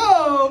Jesus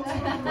wrote.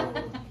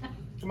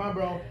 Come on,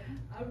 bro.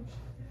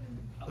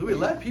 Do we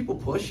let people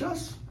push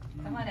us?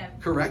 Come on, Em.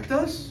 Correct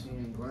us?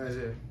 What is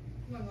it?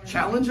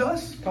 Challenge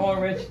us? Come on,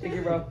 Rich. Thank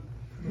you, bro.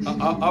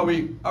 Are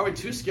we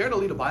too scared to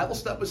lead a Bible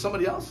step with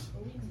somebody else?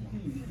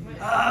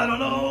 I don't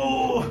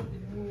know.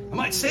 I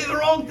might say the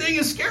wrong thing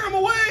and scare them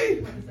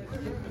away.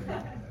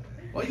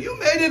 Well, you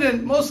made it,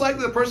 and most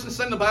likely the person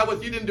sending the Bible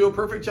with you didn't do a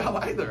perfect job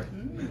either.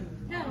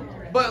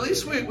 But at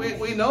least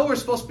we know we're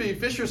supposed to be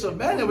fishers of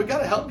men, and we got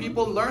to help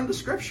people learn the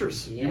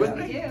scriptures. You with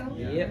me?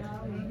 Yep.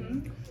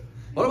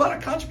 What about a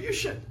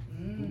contribution?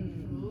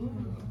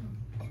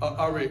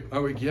 Are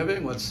we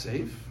giving what's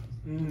safe?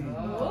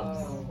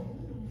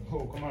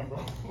 Oh, come on, bro.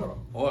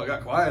 Oh, I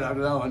got quiet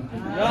after that one.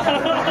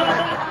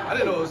 I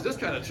didn't know it was this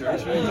kind of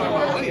church. We didn't talk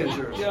about money in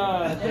church.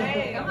 God.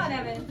 Hey, come on,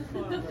 Evan.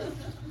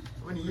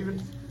 When you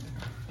even.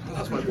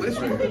 That's my place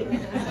right here.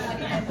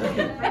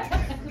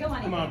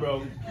 Come on,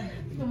 bro.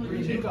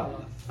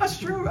 That's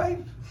true,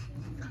 right?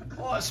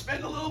 Oh, I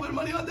spent a little bit of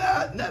money on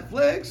that.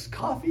 Netflix,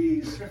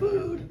 coffees,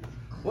 food.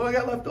 What I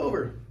got left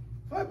over?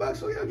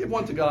 $5. Oh yeah, I'll give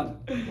one to God.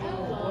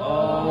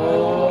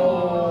 Oh.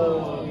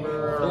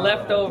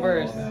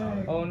 Leftovers.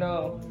 Oh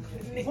no.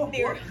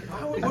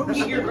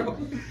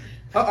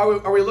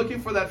 Are we looking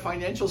for that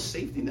financial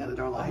safety net in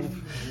our life?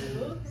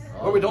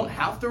 Where we don't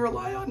have to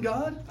rely on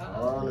God?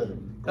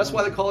 That's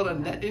why they call it a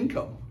net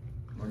income.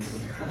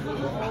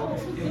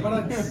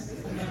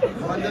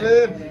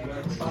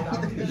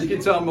 You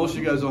can tell most of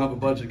you guys don't have a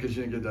budget because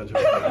you didn't get that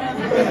joke.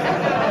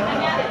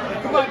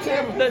 Come on,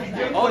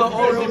 Tim. All the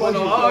old people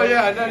know, oh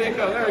yeah, net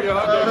income. There we go.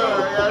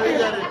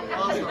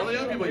 All the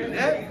young people,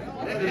 net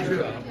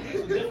income.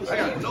 I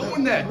got no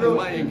net in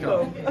my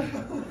income.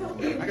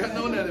 I got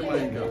no net in my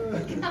income.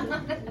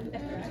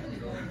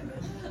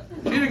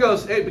 Peter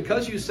goes, hey,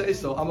 because you say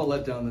so, I'm going to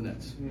let down the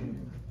nets.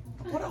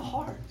 What a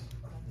heart.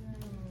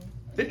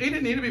 He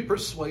didn't need to be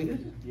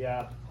persuaded.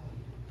 Yeah.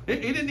 He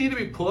didn't need to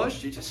be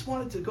pushed. He just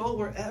wanted to go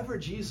wherever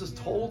Jesus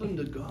told him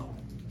to go.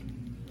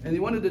 And he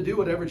wanted to do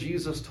whatever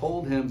Jesus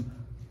told him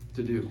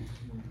to do. You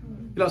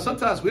know,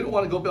 sometimes we don't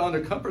want to go beyond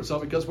our comfort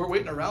zone because we're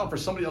waiting around for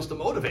somebody else to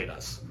motivate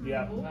us.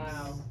 Yeah.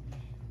 Wow.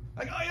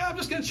 Like, oh yeah, I'm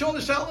just going to chill in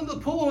the shallow end of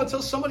the pool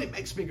until somebody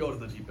makes me go to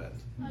the deep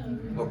end.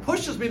 Or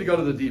pushes me to go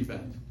to the deep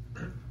end.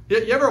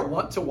 You ever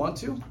want to?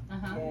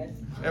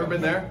 Ever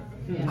been there?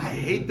 I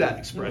hate that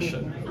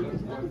expression.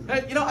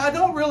 Hey, you know, I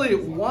don't really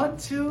want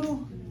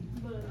to,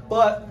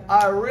 but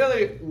I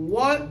really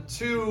want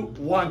to.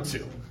 What?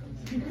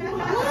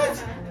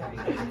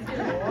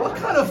 What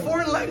kind of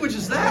foreign language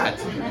is that?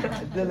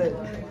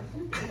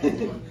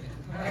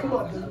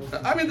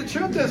 I mean, the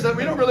truth is that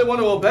we don't really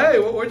want to obey.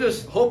 We're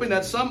just hoping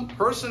that some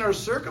person or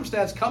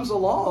circumstance comes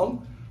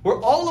along where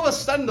all of a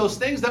sudden those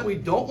things that we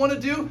don't want to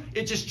do,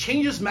 it just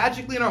changes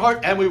magically in our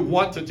heart and we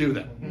want to do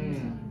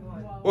them.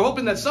 We're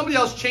hoping that somebody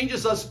else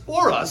changes us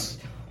for us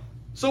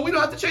so we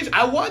don't have to change.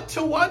 I want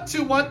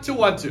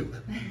to.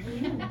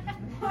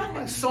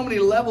 There's so many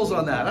levels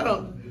on that. I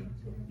don't.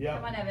 Yeah.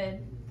 Come on,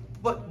 Evan.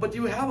 But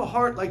you have a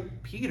heart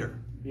like Peter.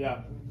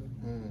 Yeah.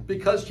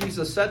 Because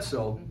Jesus said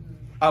so,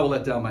 I will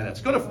let down my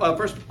nets. Go to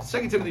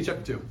 2 Timothy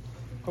chapter 2.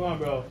 Come on,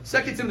 bro.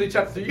 2 Timothy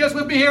chapter 2. You guys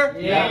with me here?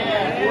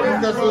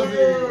 Yeah.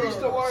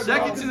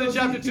 2 Timothy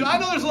chapter 2. I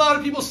know there's a lot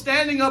of people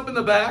standing up in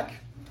the back.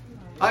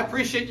 I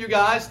appreciate you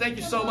guys. Thank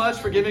you so much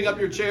for giving up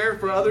your chair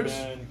for others.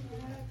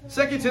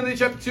 2 Timothy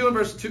chapter 2 and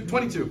verse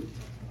 22.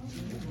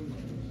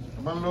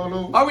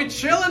 Are we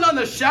chilling on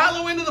the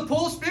shallow end of the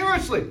pool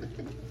spiritually?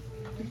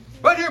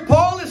 Right here,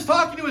 Paul is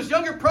talking to his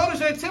younger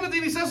protege, Timothy,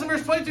 and he says in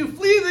verse 22,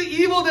 flee the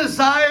evil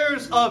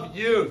desires of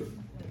youth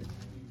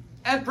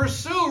and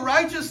pursue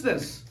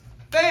righteousness,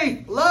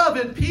 faith, love,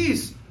 and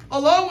peace,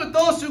 along with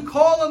those who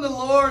call on the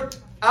Lord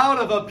out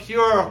of a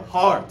pure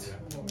heart.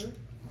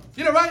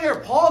 You know, right here,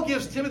 Paul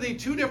gives Timothy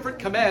two different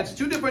commands,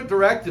 two different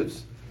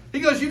directives. He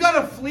goes, you got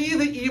to flee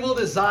the evil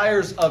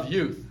desires of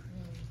youth.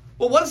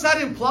 Well, what does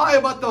that imply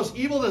about those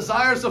evil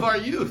desires of our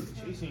youth?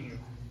 Chasing you.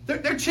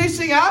 They're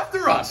chasing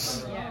after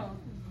us. Yeah.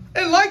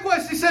 And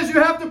likewise, he says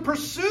you have to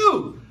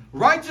pursue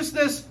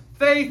righteousness,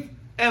 faith,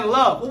 and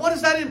love. Well, what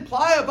does that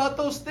imply about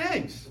those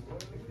things?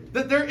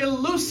 That they're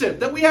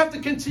elusive, that we have to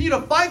continue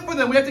to fight for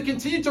them. We have to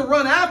continue to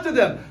run after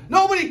them.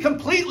 Nobody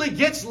completely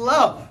gets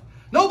love.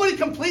 Nobody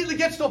completely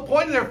gets to a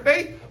point in their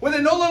faith where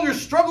they no longer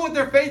struggle with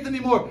their faith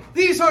anymore.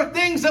 These are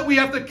things that we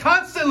have to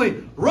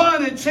constantly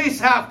run and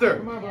chase after.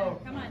 Come on,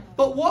 bro. Come on.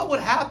 But what would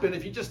happen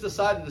if you just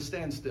decided to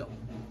stand still?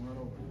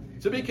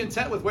 To be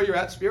content with where you're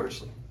at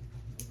spiritually?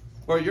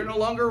 Where you're no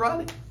longer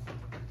running.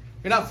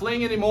 You're not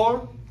fleeing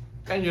anymore,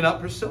 and you're not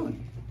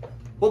pursuing.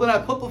 Well, then I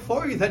put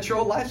before you that your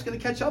old life's going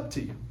to catch up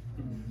to you.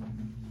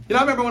 You know,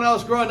 I remember when I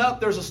was growing up,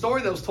 there was a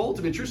story that was told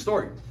to me, a true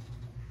story,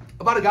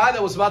 about a guy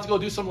that was about to go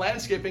do some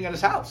landscaping at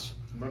his house.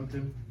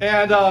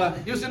 And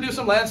he was going to do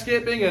some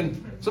landscaping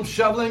and some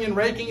shoveling and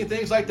raking and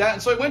things like that.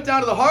 And so he went down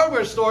to the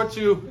hardware store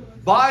to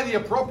buy the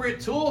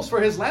appropriate tools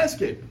for his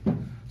landscaping.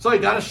 So he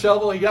got a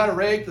shovel, he got a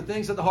rake, the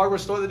things at the hardware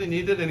store that he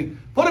needed, and he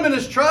put them in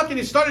his truck and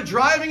he started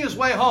driving his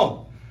way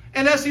home.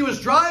 And as he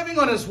was driving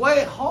on his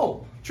way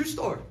home, true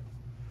story,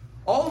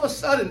 all of a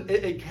sudden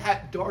a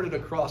cat darted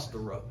across the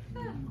road.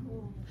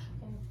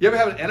 You ever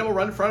have an animal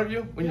run in front of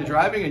you when you're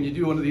driving and you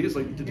do one of these?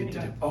 Like,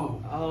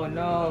 Oh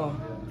no.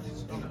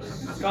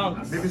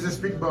 Skunk. Maybe it's a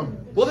speak bum.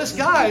 Well, this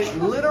guy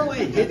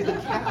literally hit the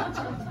cat.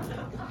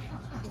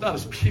 It's not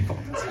his people.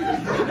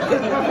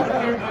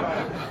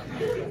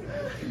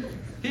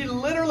 He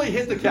literally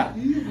hit the cat.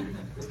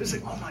 He's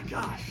like, oh my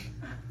gosh,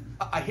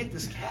 I hit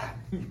this cat.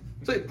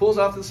 So he pulls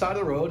off to the side of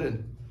the road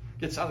and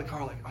gets out of the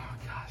car like, oh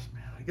gosh,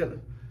 man,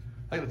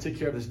 I gotta take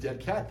care of this dead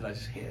cat that I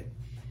just hit.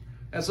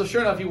 And so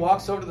sure enough, he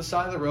walks over to the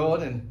side of the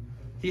road and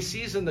he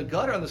sees in the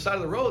gutter on the side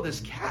of the road this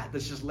cat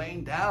that's just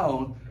laying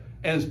down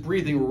and is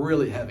breathing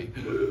really heavy.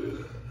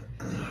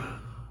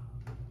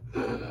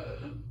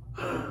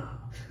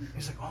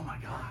 He's like, oh my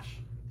gosh,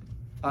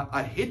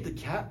 I hit the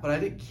cat, but I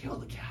didn't kill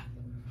the cat.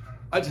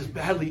 I just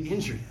badly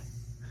injured it.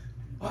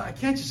 Well, I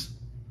can't just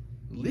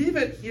leave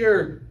it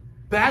here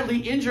badly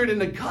injured in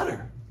the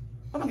gutter.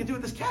 What am I going to do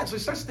with this cat? So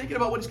he starts thinking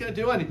about what he's going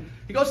to do, and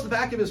he goes to the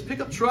back of his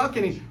pickup truck,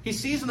 and he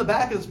sees in the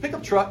back of his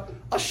pickup truck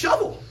a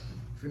shovel.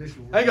 And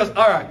he goes,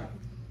 all right,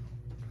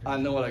 I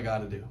know what I got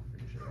to do.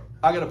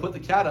 I got to put the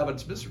cat out of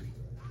its misery.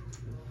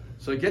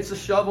 So he gets the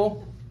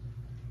shovel,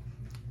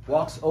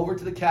 walks over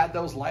to the cat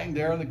that was lying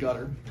there in the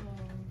gutter,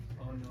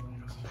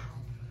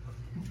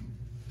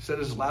 said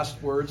his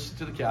last words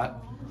to the cat,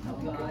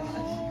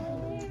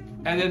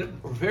 and then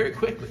very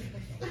quickly,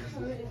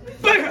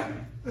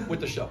 bam,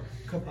 with the shovel.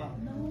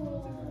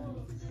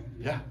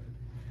 Yeah,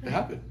 it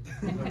happened.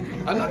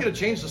 I'm not going to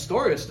change the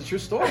story. It's the true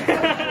story.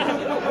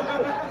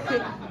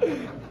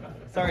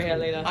 Sorry,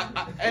 Helena.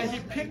 And he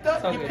picked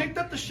up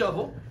the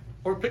shovel,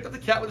 or picked up the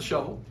cat with a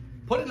shovel,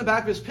 put it in the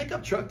back of his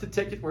pickup truck to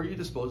take it where you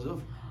dispose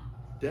of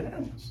dead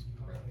animals.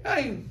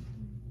 And he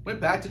went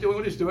back to doing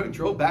what he was doing,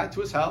 drove back to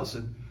his house,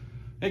 and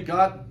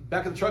got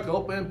back of the truck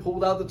open,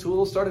 pulled out the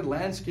tools, started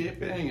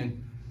landscaping.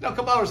 And a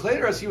couple hours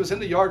later, as he was in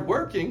the yard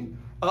working,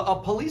 a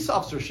police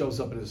officer shows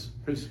up at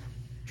his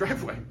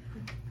driveway.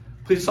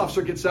 Police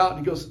officer gets out and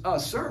he goes,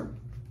 sir.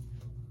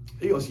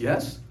 He goes,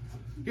 yes.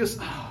 He goes,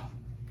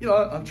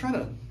 I'm trying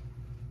to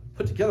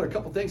put together a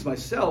couple things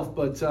myself,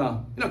 but,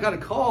 got a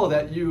call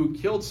that you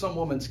killed some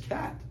woman's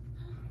cat.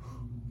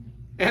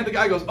 And the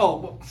guy goes, oh,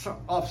 well, sir,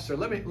 officer,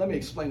 let me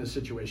explain the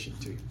situation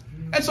to you.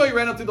 And so he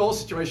ran up through the whole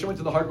situation, went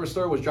to the hardware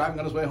store, was driving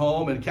on his way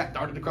home, and a cat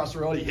darted across the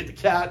road. He hit the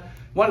cat,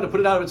 wanted to put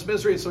it out of its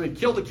misery, so he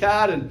killed the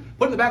cat and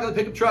put it in the back of the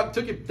pickup truck,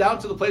 took it down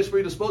to the place where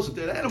he disposed of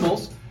dead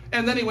animals,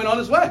 and then he went on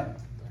his way.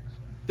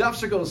 The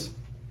officer goes,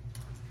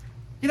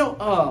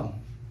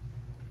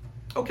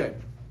 okay,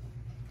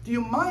 do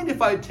you mind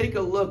if I take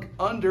a look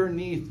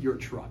underneath your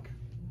truck?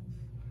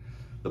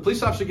 The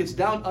police officer gets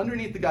down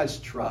underneath the guy's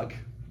truck,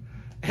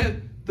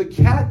 and the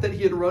cat that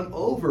he had run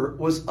over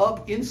was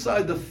up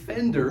inside the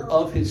fender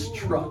of his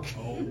truck.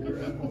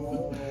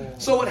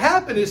 So what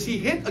happened is he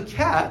hit a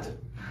cat,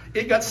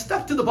 it got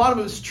stuck to the bottom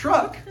of his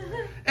truck,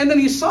 and then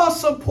he saw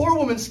some poor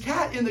woman's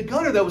cat in the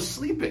gutter that was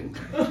sleeping.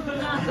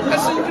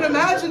 And so you can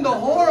imagine the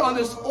horror on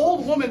this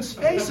old woman's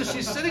face as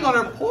she's sitting on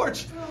her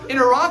porch in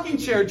a rocking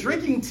chair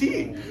drinking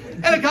tea.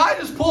 And a guy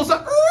just pulls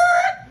up,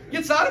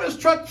 gets out of his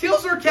truck,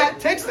 kills her cat,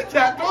 takes the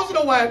cat, throws it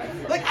away,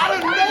 like out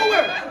of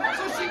nowhere.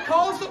 So she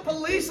calls the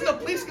police, and the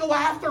police go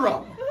after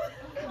him.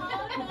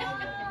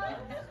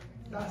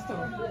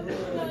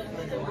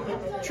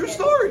 True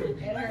story.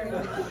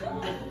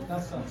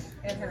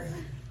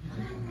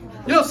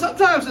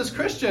 Sometimes as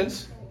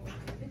Christians,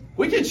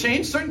 we can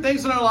change certain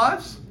things in our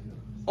lives,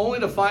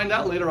 only to find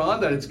out later on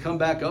that it's come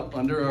back up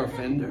under our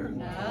fender.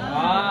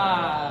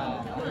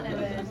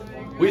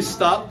 We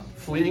stop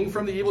fleeing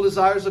from the evil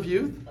desires of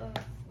youth.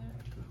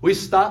 We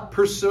stop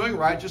pursuing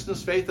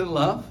righteousness, faith, and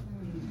love.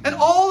 And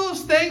all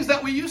those things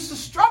that we used to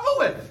struggle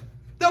with,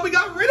 that we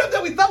got rid of,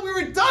 that we thought we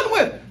were done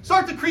with,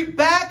 start to creep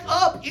back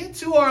up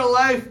into our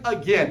life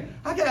again.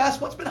 I got to ask,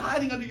 what's been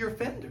hiding under your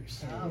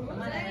fenders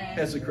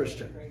as a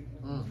Christian?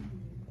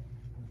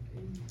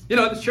 In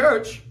the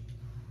church,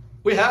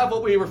 we have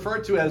what we refer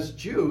to as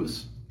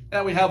Jews,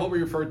 and we have what we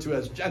refer to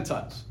as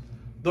Gentiles.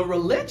 The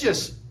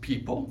religious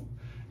people,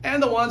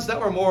 and the ones that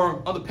were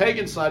more on the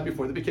pagan side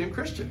before they became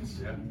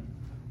Christians. Yeah.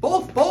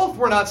 Both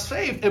were not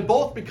saved, and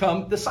both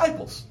become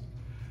disciples.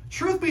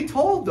 Truth be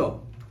told,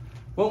 though,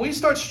 when we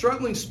start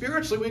struggling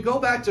spiritually, we go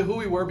back to who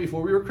we were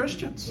before we were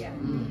Christians. Yeah.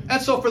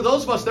 And so for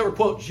those of us that were,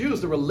 quote,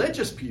 Jews, the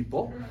religious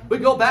people, we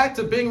go back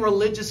to being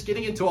religious,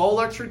 getting into all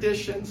our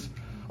traditions,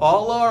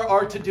 all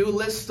our to-do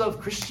lists of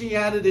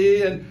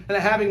Christianity, and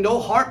having no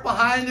heart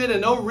behind it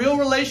and no real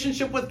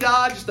relationship with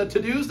God, just the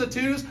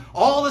to-dos,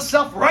 all the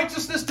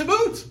self-righteousness to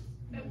boot.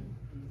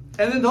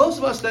 And then those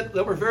of us that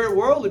were very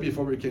worldly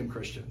before we became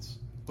Christians,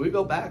 we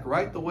go back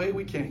right the way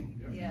we came.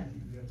 Yeah.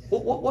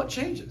 What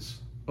changes?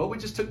 Well, we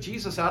just took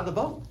Jesus out of the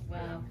boat.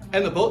 Wow.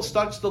 And the boat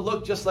starts to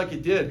look just like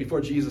it did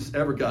before Jesus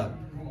ever got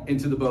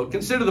into the boat.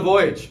 Consider the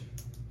voyage.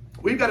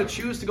 We've got to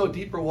choose to go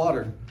deeper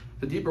water,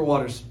 the deeper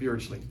water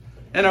spiritually.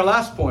 And our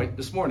last point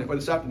this morning, or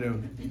this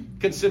afternoon,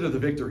 consider the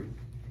victory.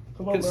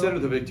 Consider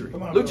the victory.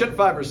 Luke chapter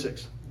 5, verse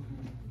 6.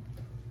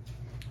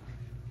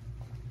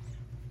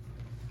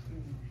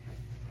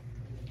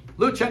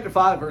 Luke chapter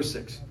 5, verse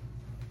 6.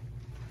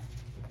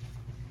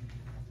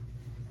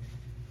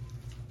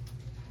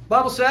 The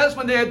Bible says,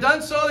 when they had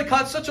done so, they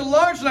caught such a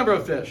large number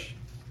of fish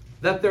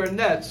that their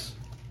nets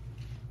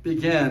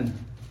began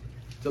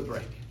to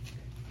break.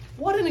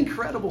 What an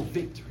incredible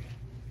victory.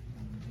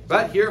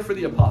 Right here for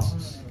the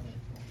apostles.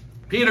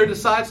 Peter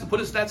decides to put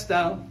his nets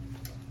down,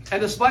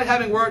 and despite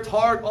having worked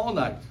hard all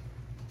night,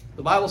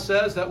 the Bible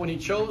says that when he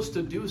chose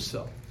to do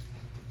so,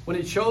 when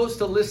he chose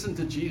to listen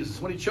to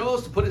Jesus, when he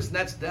chose to put his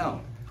nets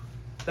down,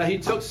 that he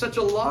took such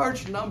a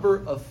large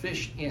number of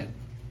fish in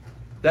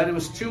that it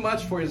was too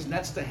much for his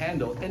nets to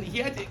handle, and he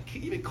had to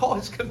even call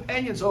his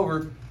companions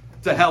over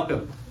to help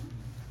him.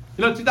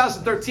 In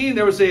 2013,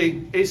 there was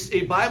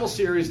a Bible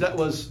series that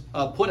was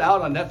put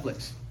out on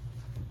Netflix.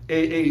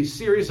 A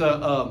series,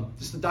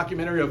 just a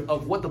documentary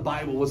of what the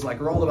Bible was like,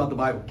 or all about the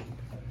Bible.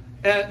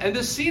 And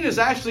this scene is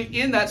actually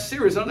in that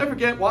series. I'll never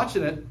forget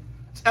watching it.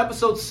 It's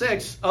episode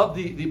 6 of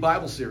the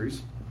Bible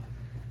series.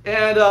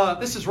 And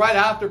this is right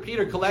after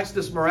Peter collects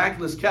this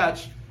miraculous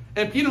catch.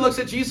 And Peter looks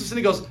at Jesus and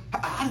he goes,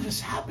 how did this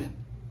happen?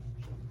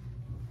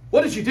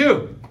 What did you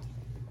do?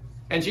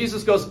 And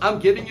Jesus goes, I'm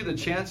giving you the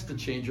chance to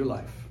change your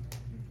life.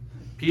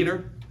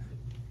 Peter,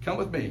 come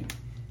with me.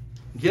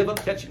 Give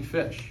up catching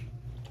fish,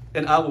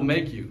 and I will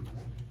make you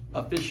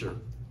a fisher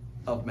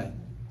of men.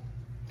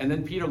 And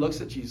then Peter looks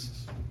at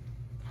Jesus.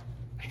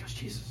 He goes,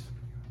 Jesus,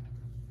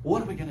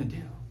 what are we going to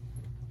do?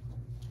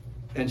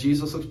 And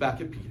Jesus looks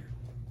back at Peter.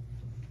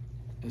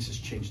 And he says,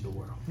 change the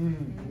world.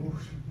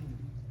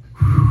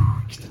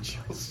 Get the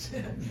chills.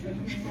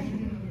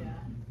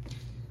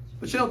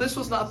 But this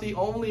was not the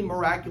only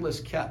miraculous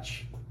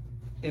catch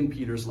in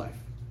Peter's life.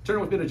 Turn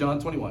with me to John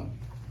 21.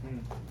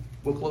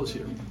 We'll close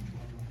here.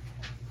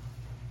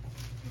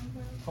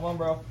 Come on,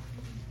 bro.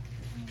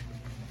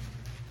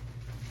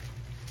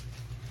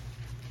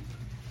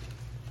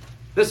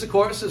 This, of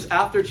course, is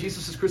after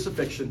Jesus'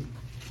 crucifixion.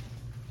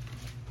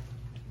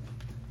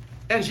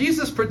 And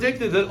Jesus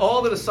predicted that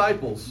all the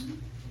disciples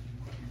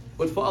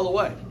would fall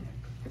away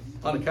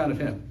on account of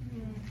him.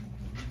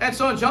 And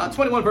so in John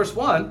 21, verse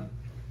 1,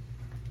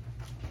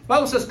 the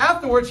Bible says,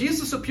 afterwards,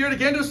 Jesus appeared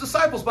again to his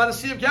disciples by the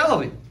Sea of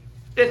Galilee.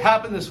 It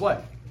happened this way.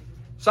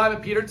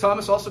 Simon Peter,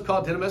 Thomas, also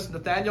called Didymus,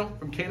 Nathanael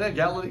from Cana in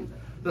Galilee,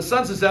 the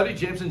sons of Zebedee,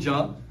 James and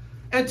John,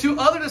 and 2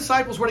 other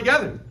disciples were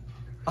together.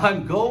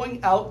 I'm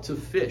going out to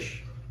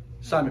fish,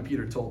 Simon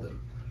Peter told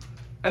them.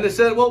 And they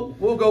said, well,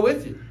 we'll go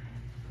with you.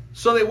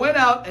 So they went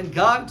out and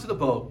got into the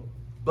boat,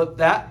 but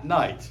that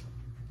night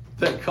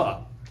they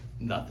caught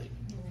nothing.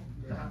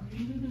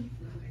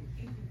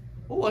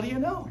 Well, what do you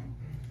know?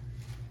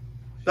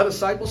 The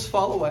disciples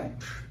fall away,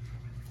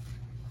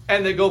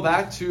 and they go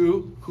back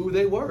to who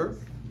they were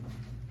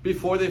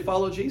before they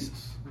followed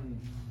Jesus.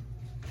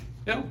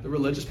 You know, the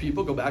religious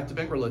people go back to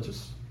being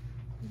religious.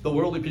 The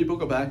worldly people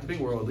go back to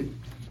being worldly.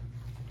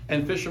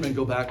 And fishermen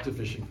go back to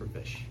fishing for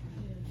fish.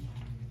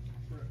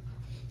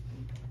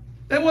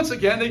 Then once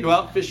again, they go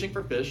out fishing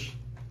for fish.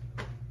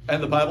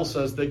 And the Bible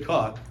says they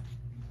caught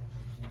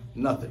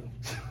nothing.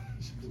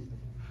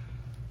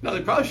 Now,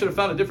 they probably should have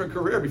found a different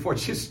career before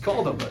Jesus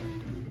called them. But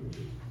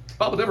the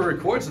Bible never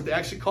records that they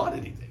actually caught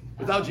anything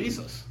without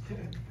Jesus.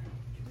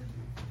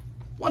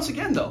 Once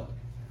again, though,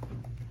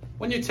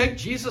 when you take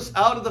Jesus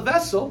out of the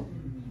vessel,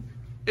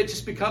 it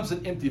just becomes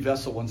an empty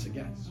vessel once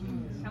again.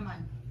 Come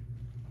on.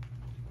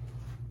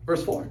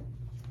 Verse 4.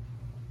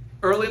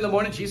 Early in the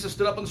morning, Jesus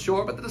stood up on the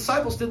shore, but the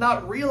disciples did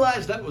not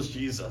realize that was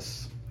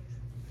Jesus.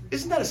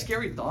 Isn't that a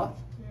scary thought?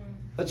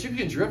 That you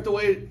can drift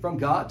away from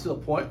God to the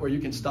point where you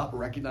can stop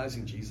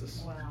recognizing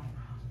Jesus. Wow.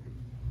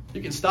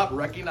 You can stop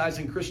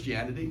recognizing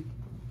Christianity.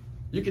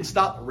 You can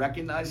stop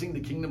recognizing the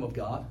kingdom of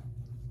God.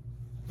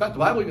 In fact, the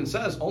Bible even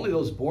says only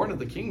those born of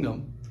the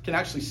kingdom can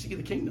actually see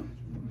the kingdom.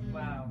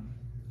 Wow.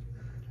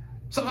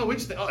 Sometimes we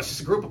just think, oh, it's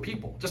just a group of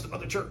people, just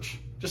another church,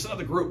 just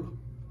another group.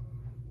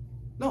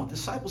 No,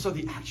 disciples are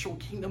the actual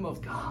kingdom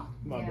of God.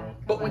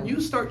 But when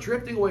you start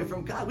drifting away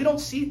from God, we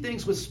don't see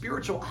things with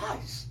spiritual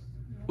eyes.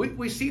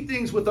 We see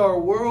things with our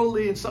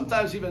worldly and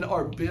sometimes even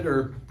our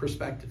bitter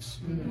perspectives.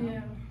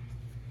 Yeah.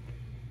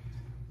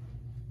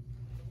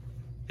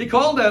 He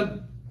called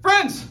them,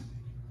 friends,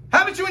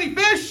 haven't you any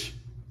fish?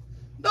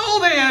 No,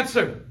 they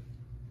answered.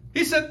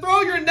 He said,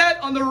 throw your net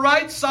on the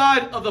right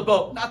side of the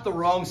boat, not the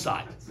wrong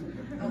side.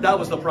 That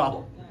was the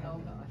problem.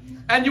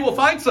 And you will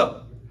find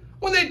some.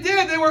 When they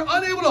did, they were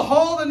unable to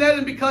haul the net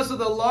in because of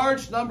the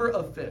large number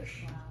of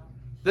fish.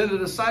 Then the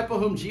disciple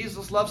whom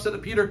Jesus loved said to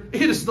Peter,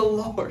 it is the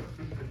Lord.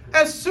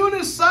 As soon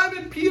as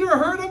Simon Peter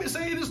heard him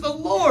say, it is the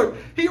Lord,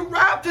 he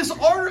wrapped his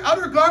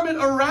outer garment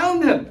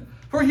around him,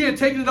 for he had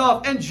taken it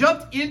off, and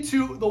jumped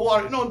into the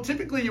water. You know,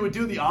 typically you would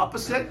do the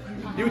opposite.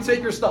 You would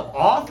take your stuff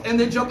off and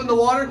then jump in the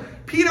water.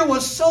 Peter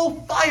was so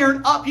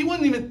fired up, he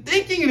wasn't even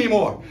thinking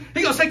anymore.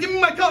 He goes, hey, give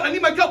me my coat. I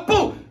need my coat.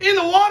 Boom, in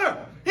the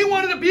water. He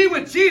wanted to be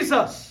with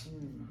Jesus.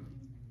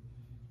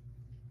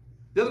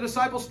 The other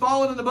disciples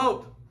followed in the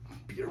boat.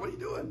 Peter, what are you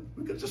doing?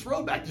 We could have just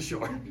rowed back to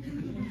shore.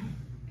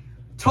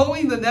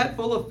 Towing the net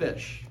full of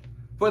fish,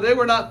 for they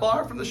were not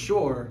far from the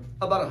shore,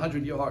 about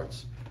 100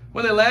 yards.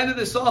 When they landed,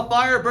 they saw a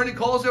fire burning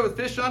coals there with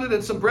fish on it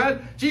and some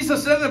bread.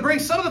 Jesus said to them, bring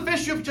some of the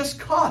fish you have just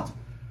caught.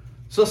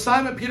 So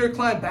Simon Peter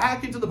climbed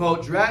back into the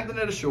boat, dragged the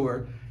net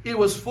ashore. It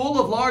was full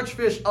of large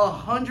fish,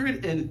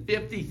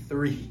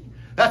 153.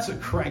 That's a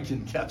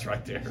cranking catch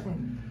right there.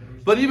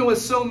 But even with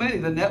so many,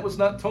 the net was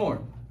not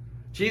torn.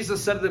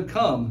 Jesus said to them,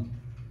 come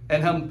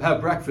and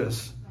have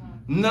breakfast.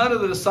 None of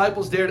the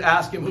disciples dared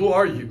ask him, who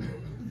are you?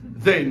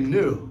 They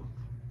knew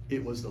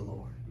it was the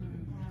Lord.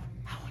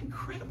 How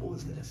incredible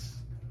is this?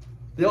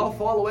 They all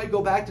fall away,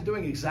 go back to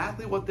doing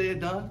exactly what they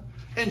had done.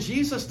 And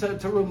Jesus,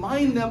 to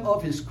remind them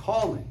of his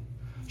calling,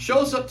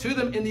 shows up to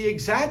them in the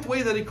exact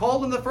way that he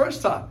called them the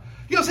first time.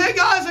 He goes, hey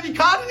guys, have you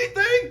caught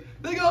anything?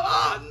 They go,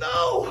 oh,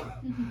 no.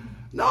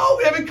 No,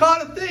 we haven't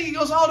caught a thing. He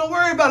goes, oh, don't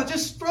worry about it.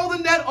 Just throw the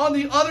net on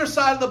the other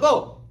side of the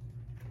boat.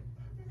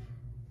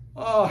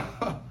 I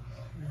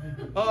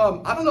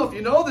don't know if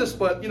you know this,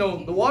 but, you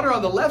know, the water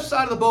on the left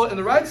side of the boat and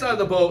the right side of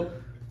the boat,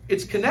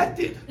 it's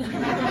connected. He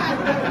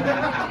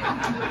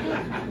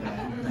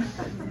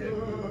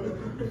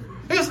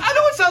goes, I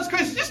know it sounds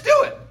crazy. Just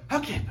do it.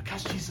 Okay,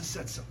 because Jesus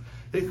said so.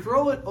 They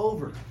throw it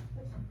over.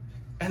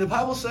 And the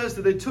Bible says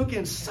that they took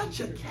in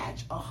such a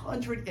catch,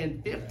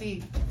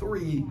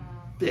 153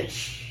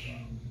 fish.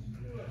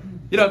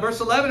 You know, in verse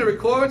 11, it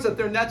records that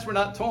their nets were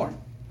not torn.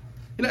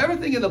 You know,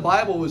 everything in the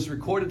Bible was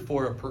recorded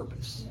for a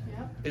purpose,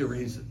 a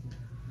reason.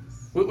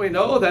 We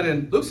know that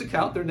in Luke's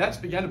account, their nets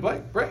began to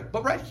break.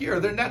 But right here,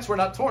 their nets were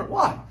not torn.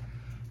 Why?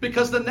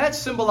 Because the nets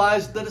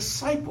symbolized the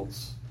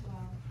disciples.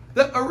 Wow.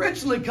 That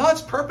originally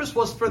God's purpose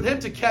was for them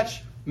to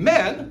catch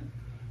men,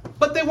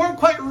 but they weren't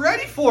quite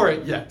ready for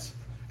it yet.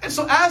 And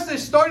so as they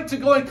started to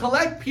go and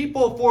collect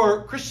people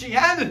for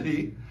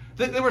Christianity,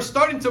 they were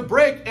starting to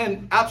break,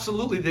 and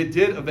absolutely they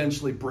did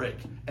eventually break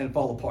and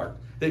fall apart.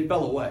 They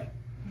fell away.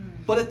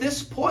 But at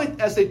this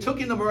point, as they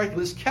took in the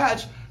miraculous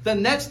catch, the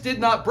nets did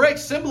not break,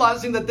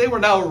 symbolizing that they were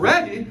now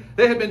ready,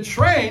 they had been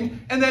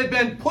trained, and they had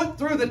been put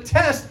through the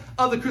test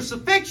of the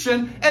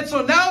crucifixion, and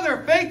so now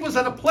their faith was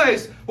at a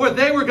place where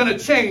they were going to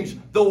change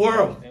the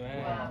world.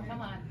 Amen. Wow,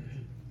 come on.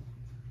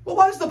 Well,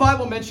 why does the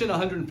Bible mention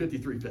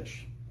 153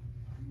 fish?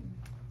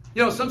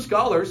 You know, some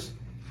scholars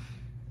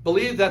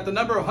believe that the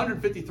number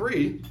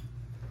 153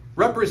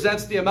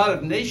 represents the amount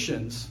of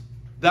nations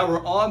that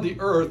were on the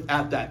earth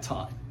at that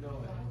time.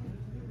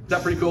 Is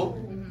that pretty cool?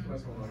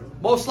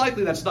 Most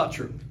likely that's not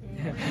true.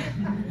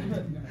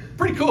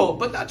 Pretty cool,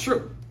 but not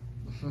true.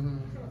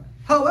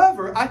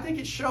 However, I think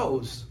it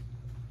shows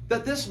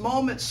that this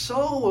moment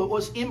so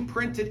was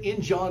imprinted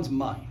in John's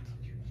mind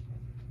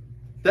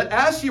that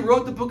as he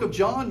wrote the book of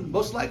John,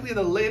 most likely in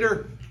the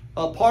later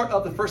part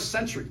of the first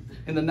century,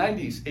 in the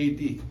 90s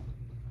AD,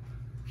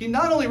 he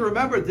not only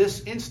remembered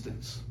this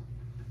instance,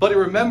 but he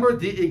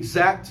remembered the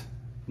exact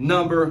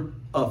number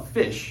of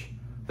fish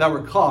that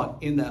were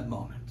caught in that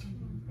moment.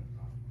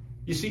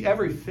 You see,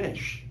 every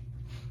fish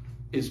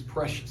is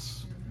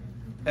precious.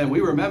 And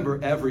we remember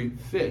every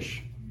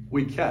fish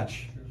we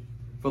catch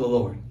for the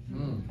Lord.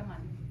 Come on.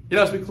 You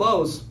know, as we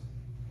close,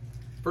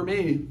 for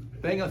me,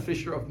 being a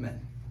fisher of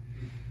men,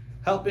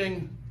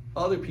 helping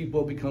other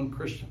people become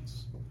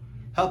Christians,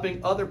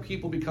 helping other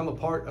people become a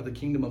part of the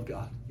kingdom of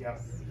God,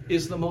 Yes.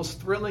 is the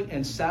most thrilling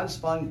and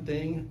satisfying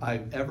thing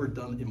I've ever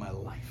done in my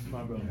life. Come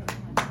on, bro.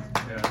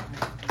 Yeah.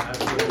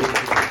 Absolutely.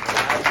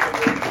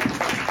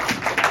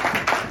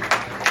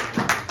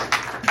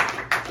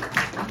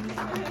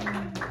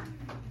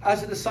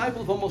 As a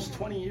disciple of almost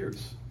 20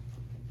 years,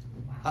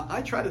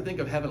 I try to think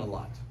of heaven a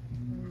lot.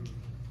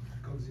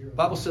 The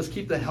Bible says,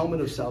 keep the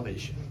helmet of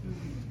salvation.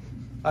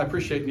 I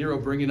appreciate Nero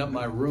bringing up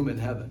my room in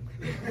heaven.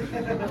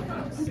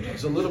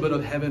 There's a little bit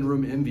of heaven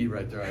room envy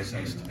right there, I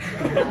sensed.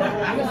 I'm Nero's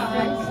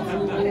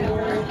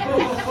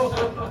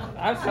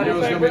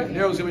satisfied.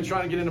 going to be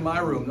trying to get into my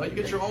room. No, you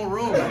get your own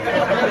room.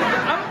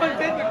 I'm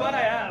content with what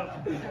I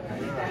have.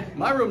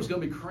 My room's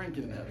going to be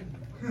cranking in heaven.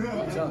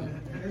 I'm telling you.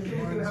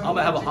 I'm going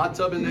to have a hot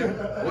tub in there.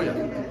 Oh,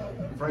 yeah.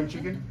 Fried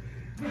chicken?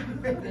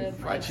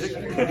 Fried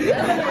chicken. That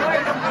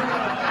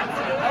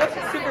was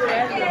just super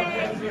random.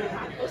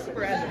 That was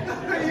super random.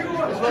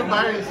 That's what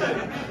Byron said.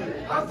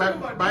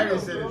 Byron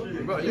said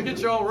it. Bro, you get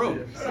your own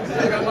room.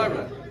 I got my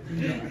room.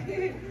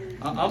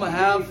 I'm gonna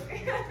have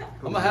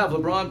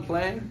LeBron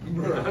playing,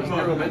 as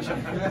Nero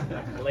mentioned.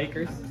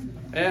 Lakers.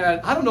 And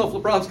I don't know if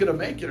LeBron's gonna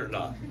make it or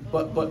not,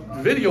 but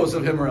videos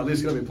of him are at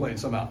least gonna be playing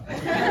somehow.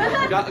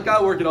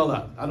 Got working all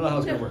that. I don't know how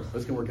it's gonna work, but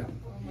it's gonna work out.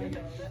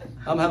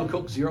 I'm gonna have a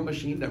Coke Zero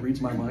machine that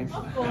reads my mind.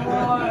 I'm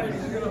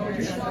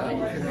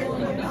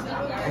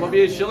gonna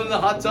be chilling in the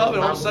hot tub,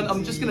 and all of a sudden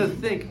I'm just gonna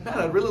think, man,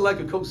 I'd really like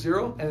a Coke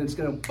Zero, and it's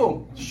gonna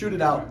boom, shoot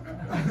it out,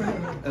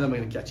 and I'm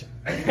gonna catch it.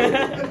 And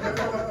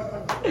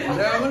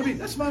there I'm gonna be.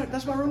 That's my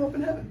room up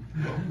in heaven.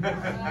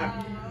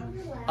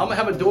 I'm gonna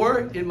have a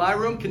door in my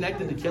room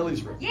connected to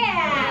Kelly's room.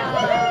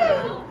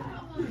 Yeah!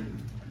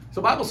 So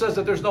the Bible says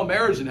that there's no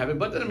marriage in heaven,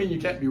 but that doesn't mean you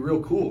can't be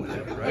real cool in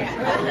heaven, right?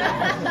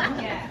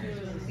 Yeah.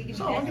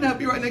 So I'm gonna have to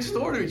be right next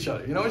door to each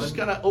other. You know, just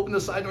kind of open the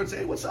side door and say,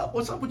 hey, what's up?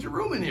 What's up with your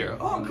room in here?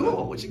 Oh,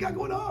 cool. What you got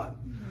going on?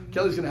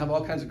 Kelly's gonna have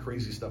all kinds of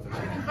crazy stuff in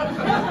there.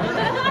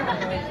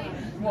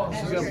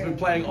 She's gonna be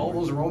playing all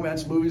those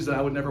romance movies that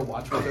I would never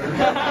watch with her.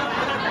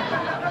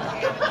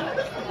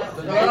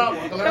 The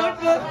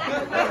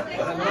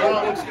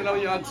notebook's gonna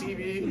be on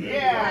TV.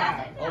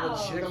 Yeah. All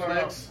the chick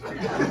flicks.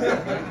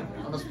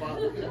 On the spot.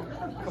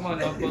 Come on,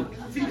 notebook.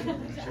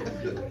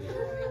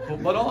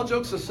 But all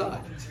jokes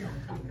aside,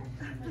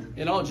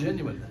 in all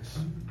genuineness,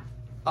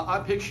 I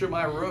picture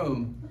my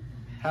room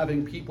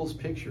having people's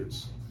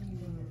pictures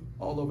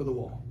all over the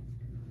wall.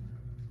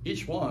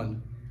 Each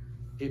one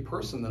a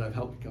person that I've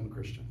helped become a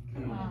Christian.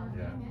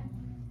 Yeah.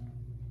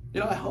 You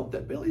know, I hope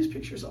that Billy's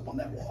picture's up on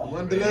that wall.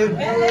 One day.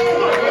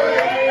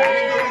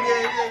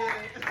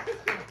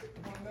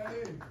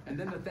 And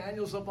then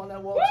Nathaniel's up on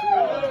that wall too.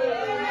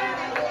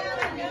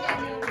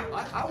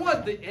 I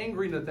want the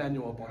angry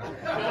Nathaniel up on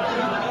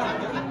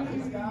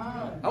that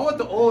wall. I want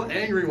the old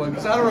angry one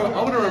because I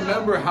want to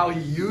remember how he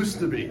used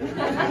to be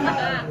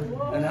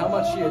and how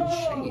much he had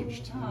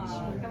changed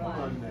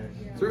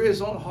through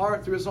his own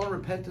heart, through his own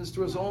repentance,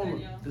 through his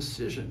own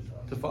decision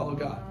to follow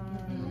God.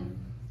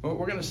 We're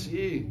going to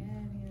see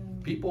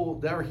people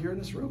that are here in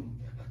this room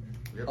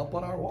up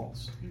on our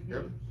walls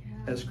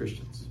as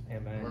Christians.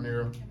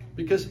 Amen.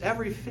 Because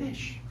every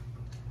fish,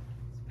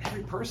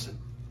 every person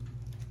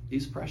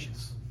is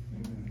precious.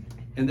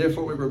 And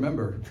therefore we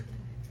remember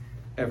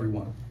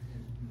everyone.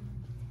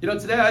 You know,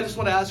 today I just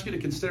want to ask you to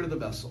consider the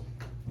vessel.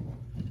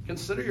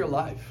 Consider your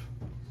life.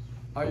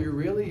 Are you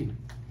really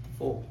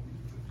full?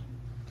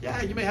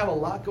 Yeah, you may have a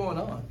lot going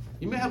on.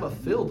 You may have a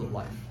filled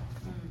life.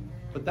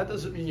 But that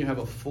doesn't mean you have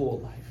a full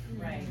life.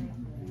 Right.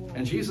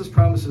 And Jesus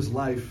promises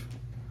life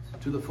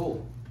to the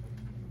full.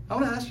 I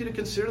want to ask you to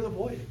consider the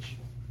voyage.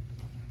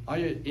 Are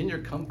you in your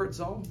comfort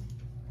zone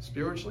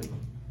spiritually?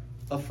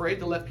 Afraid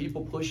to let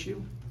people push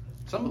you?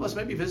 Some of us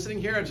may be visiting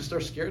here and just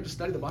are scared to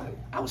study the Bible.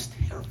 I was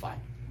terrified.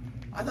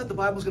 I thought the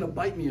Bible was going to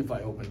bite me if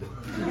I opened it.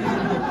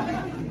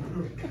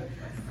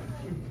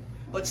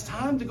 But it's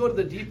time to go to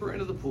the deeper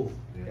end of the pool.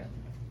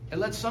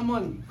 And let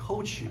someone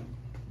coach you.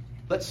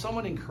 Let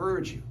someone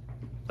encourage you.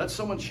 Let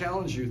someone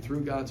challenge you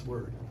through God's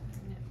word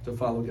to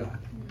follow God.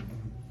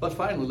 But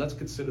finally, let's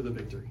consider the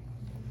victory.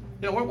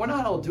 You know, we're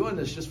not all doing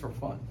this just for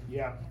fun.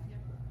 Yeah.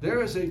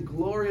 There is a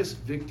glorious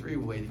victory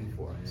waiting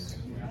for us.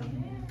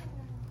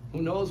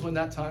 Who knows when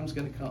that time's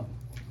going to come?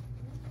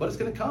 But it's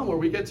going to come where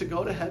we get to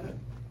go to heaven.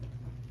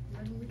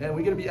 And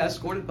we're going to be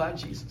escorted by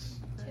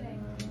Jesus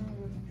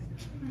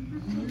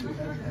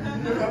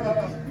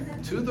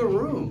to the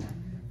room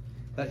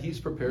that he's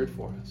prepared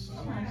for us.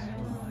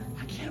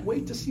 I can't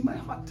wait to see my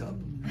hot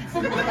tub. It's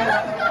gonna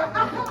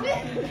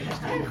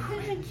be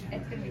great.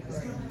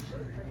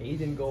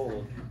 Made in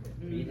gold.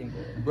 Made in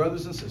gold.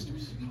 Brothers and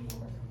sisters,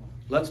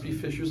 let's be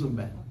fishers of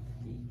men.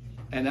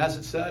 And as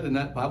it said in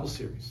that Bible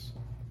series,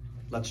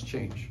 let's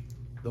change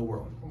the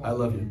world. I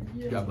love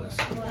you. God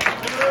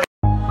bless.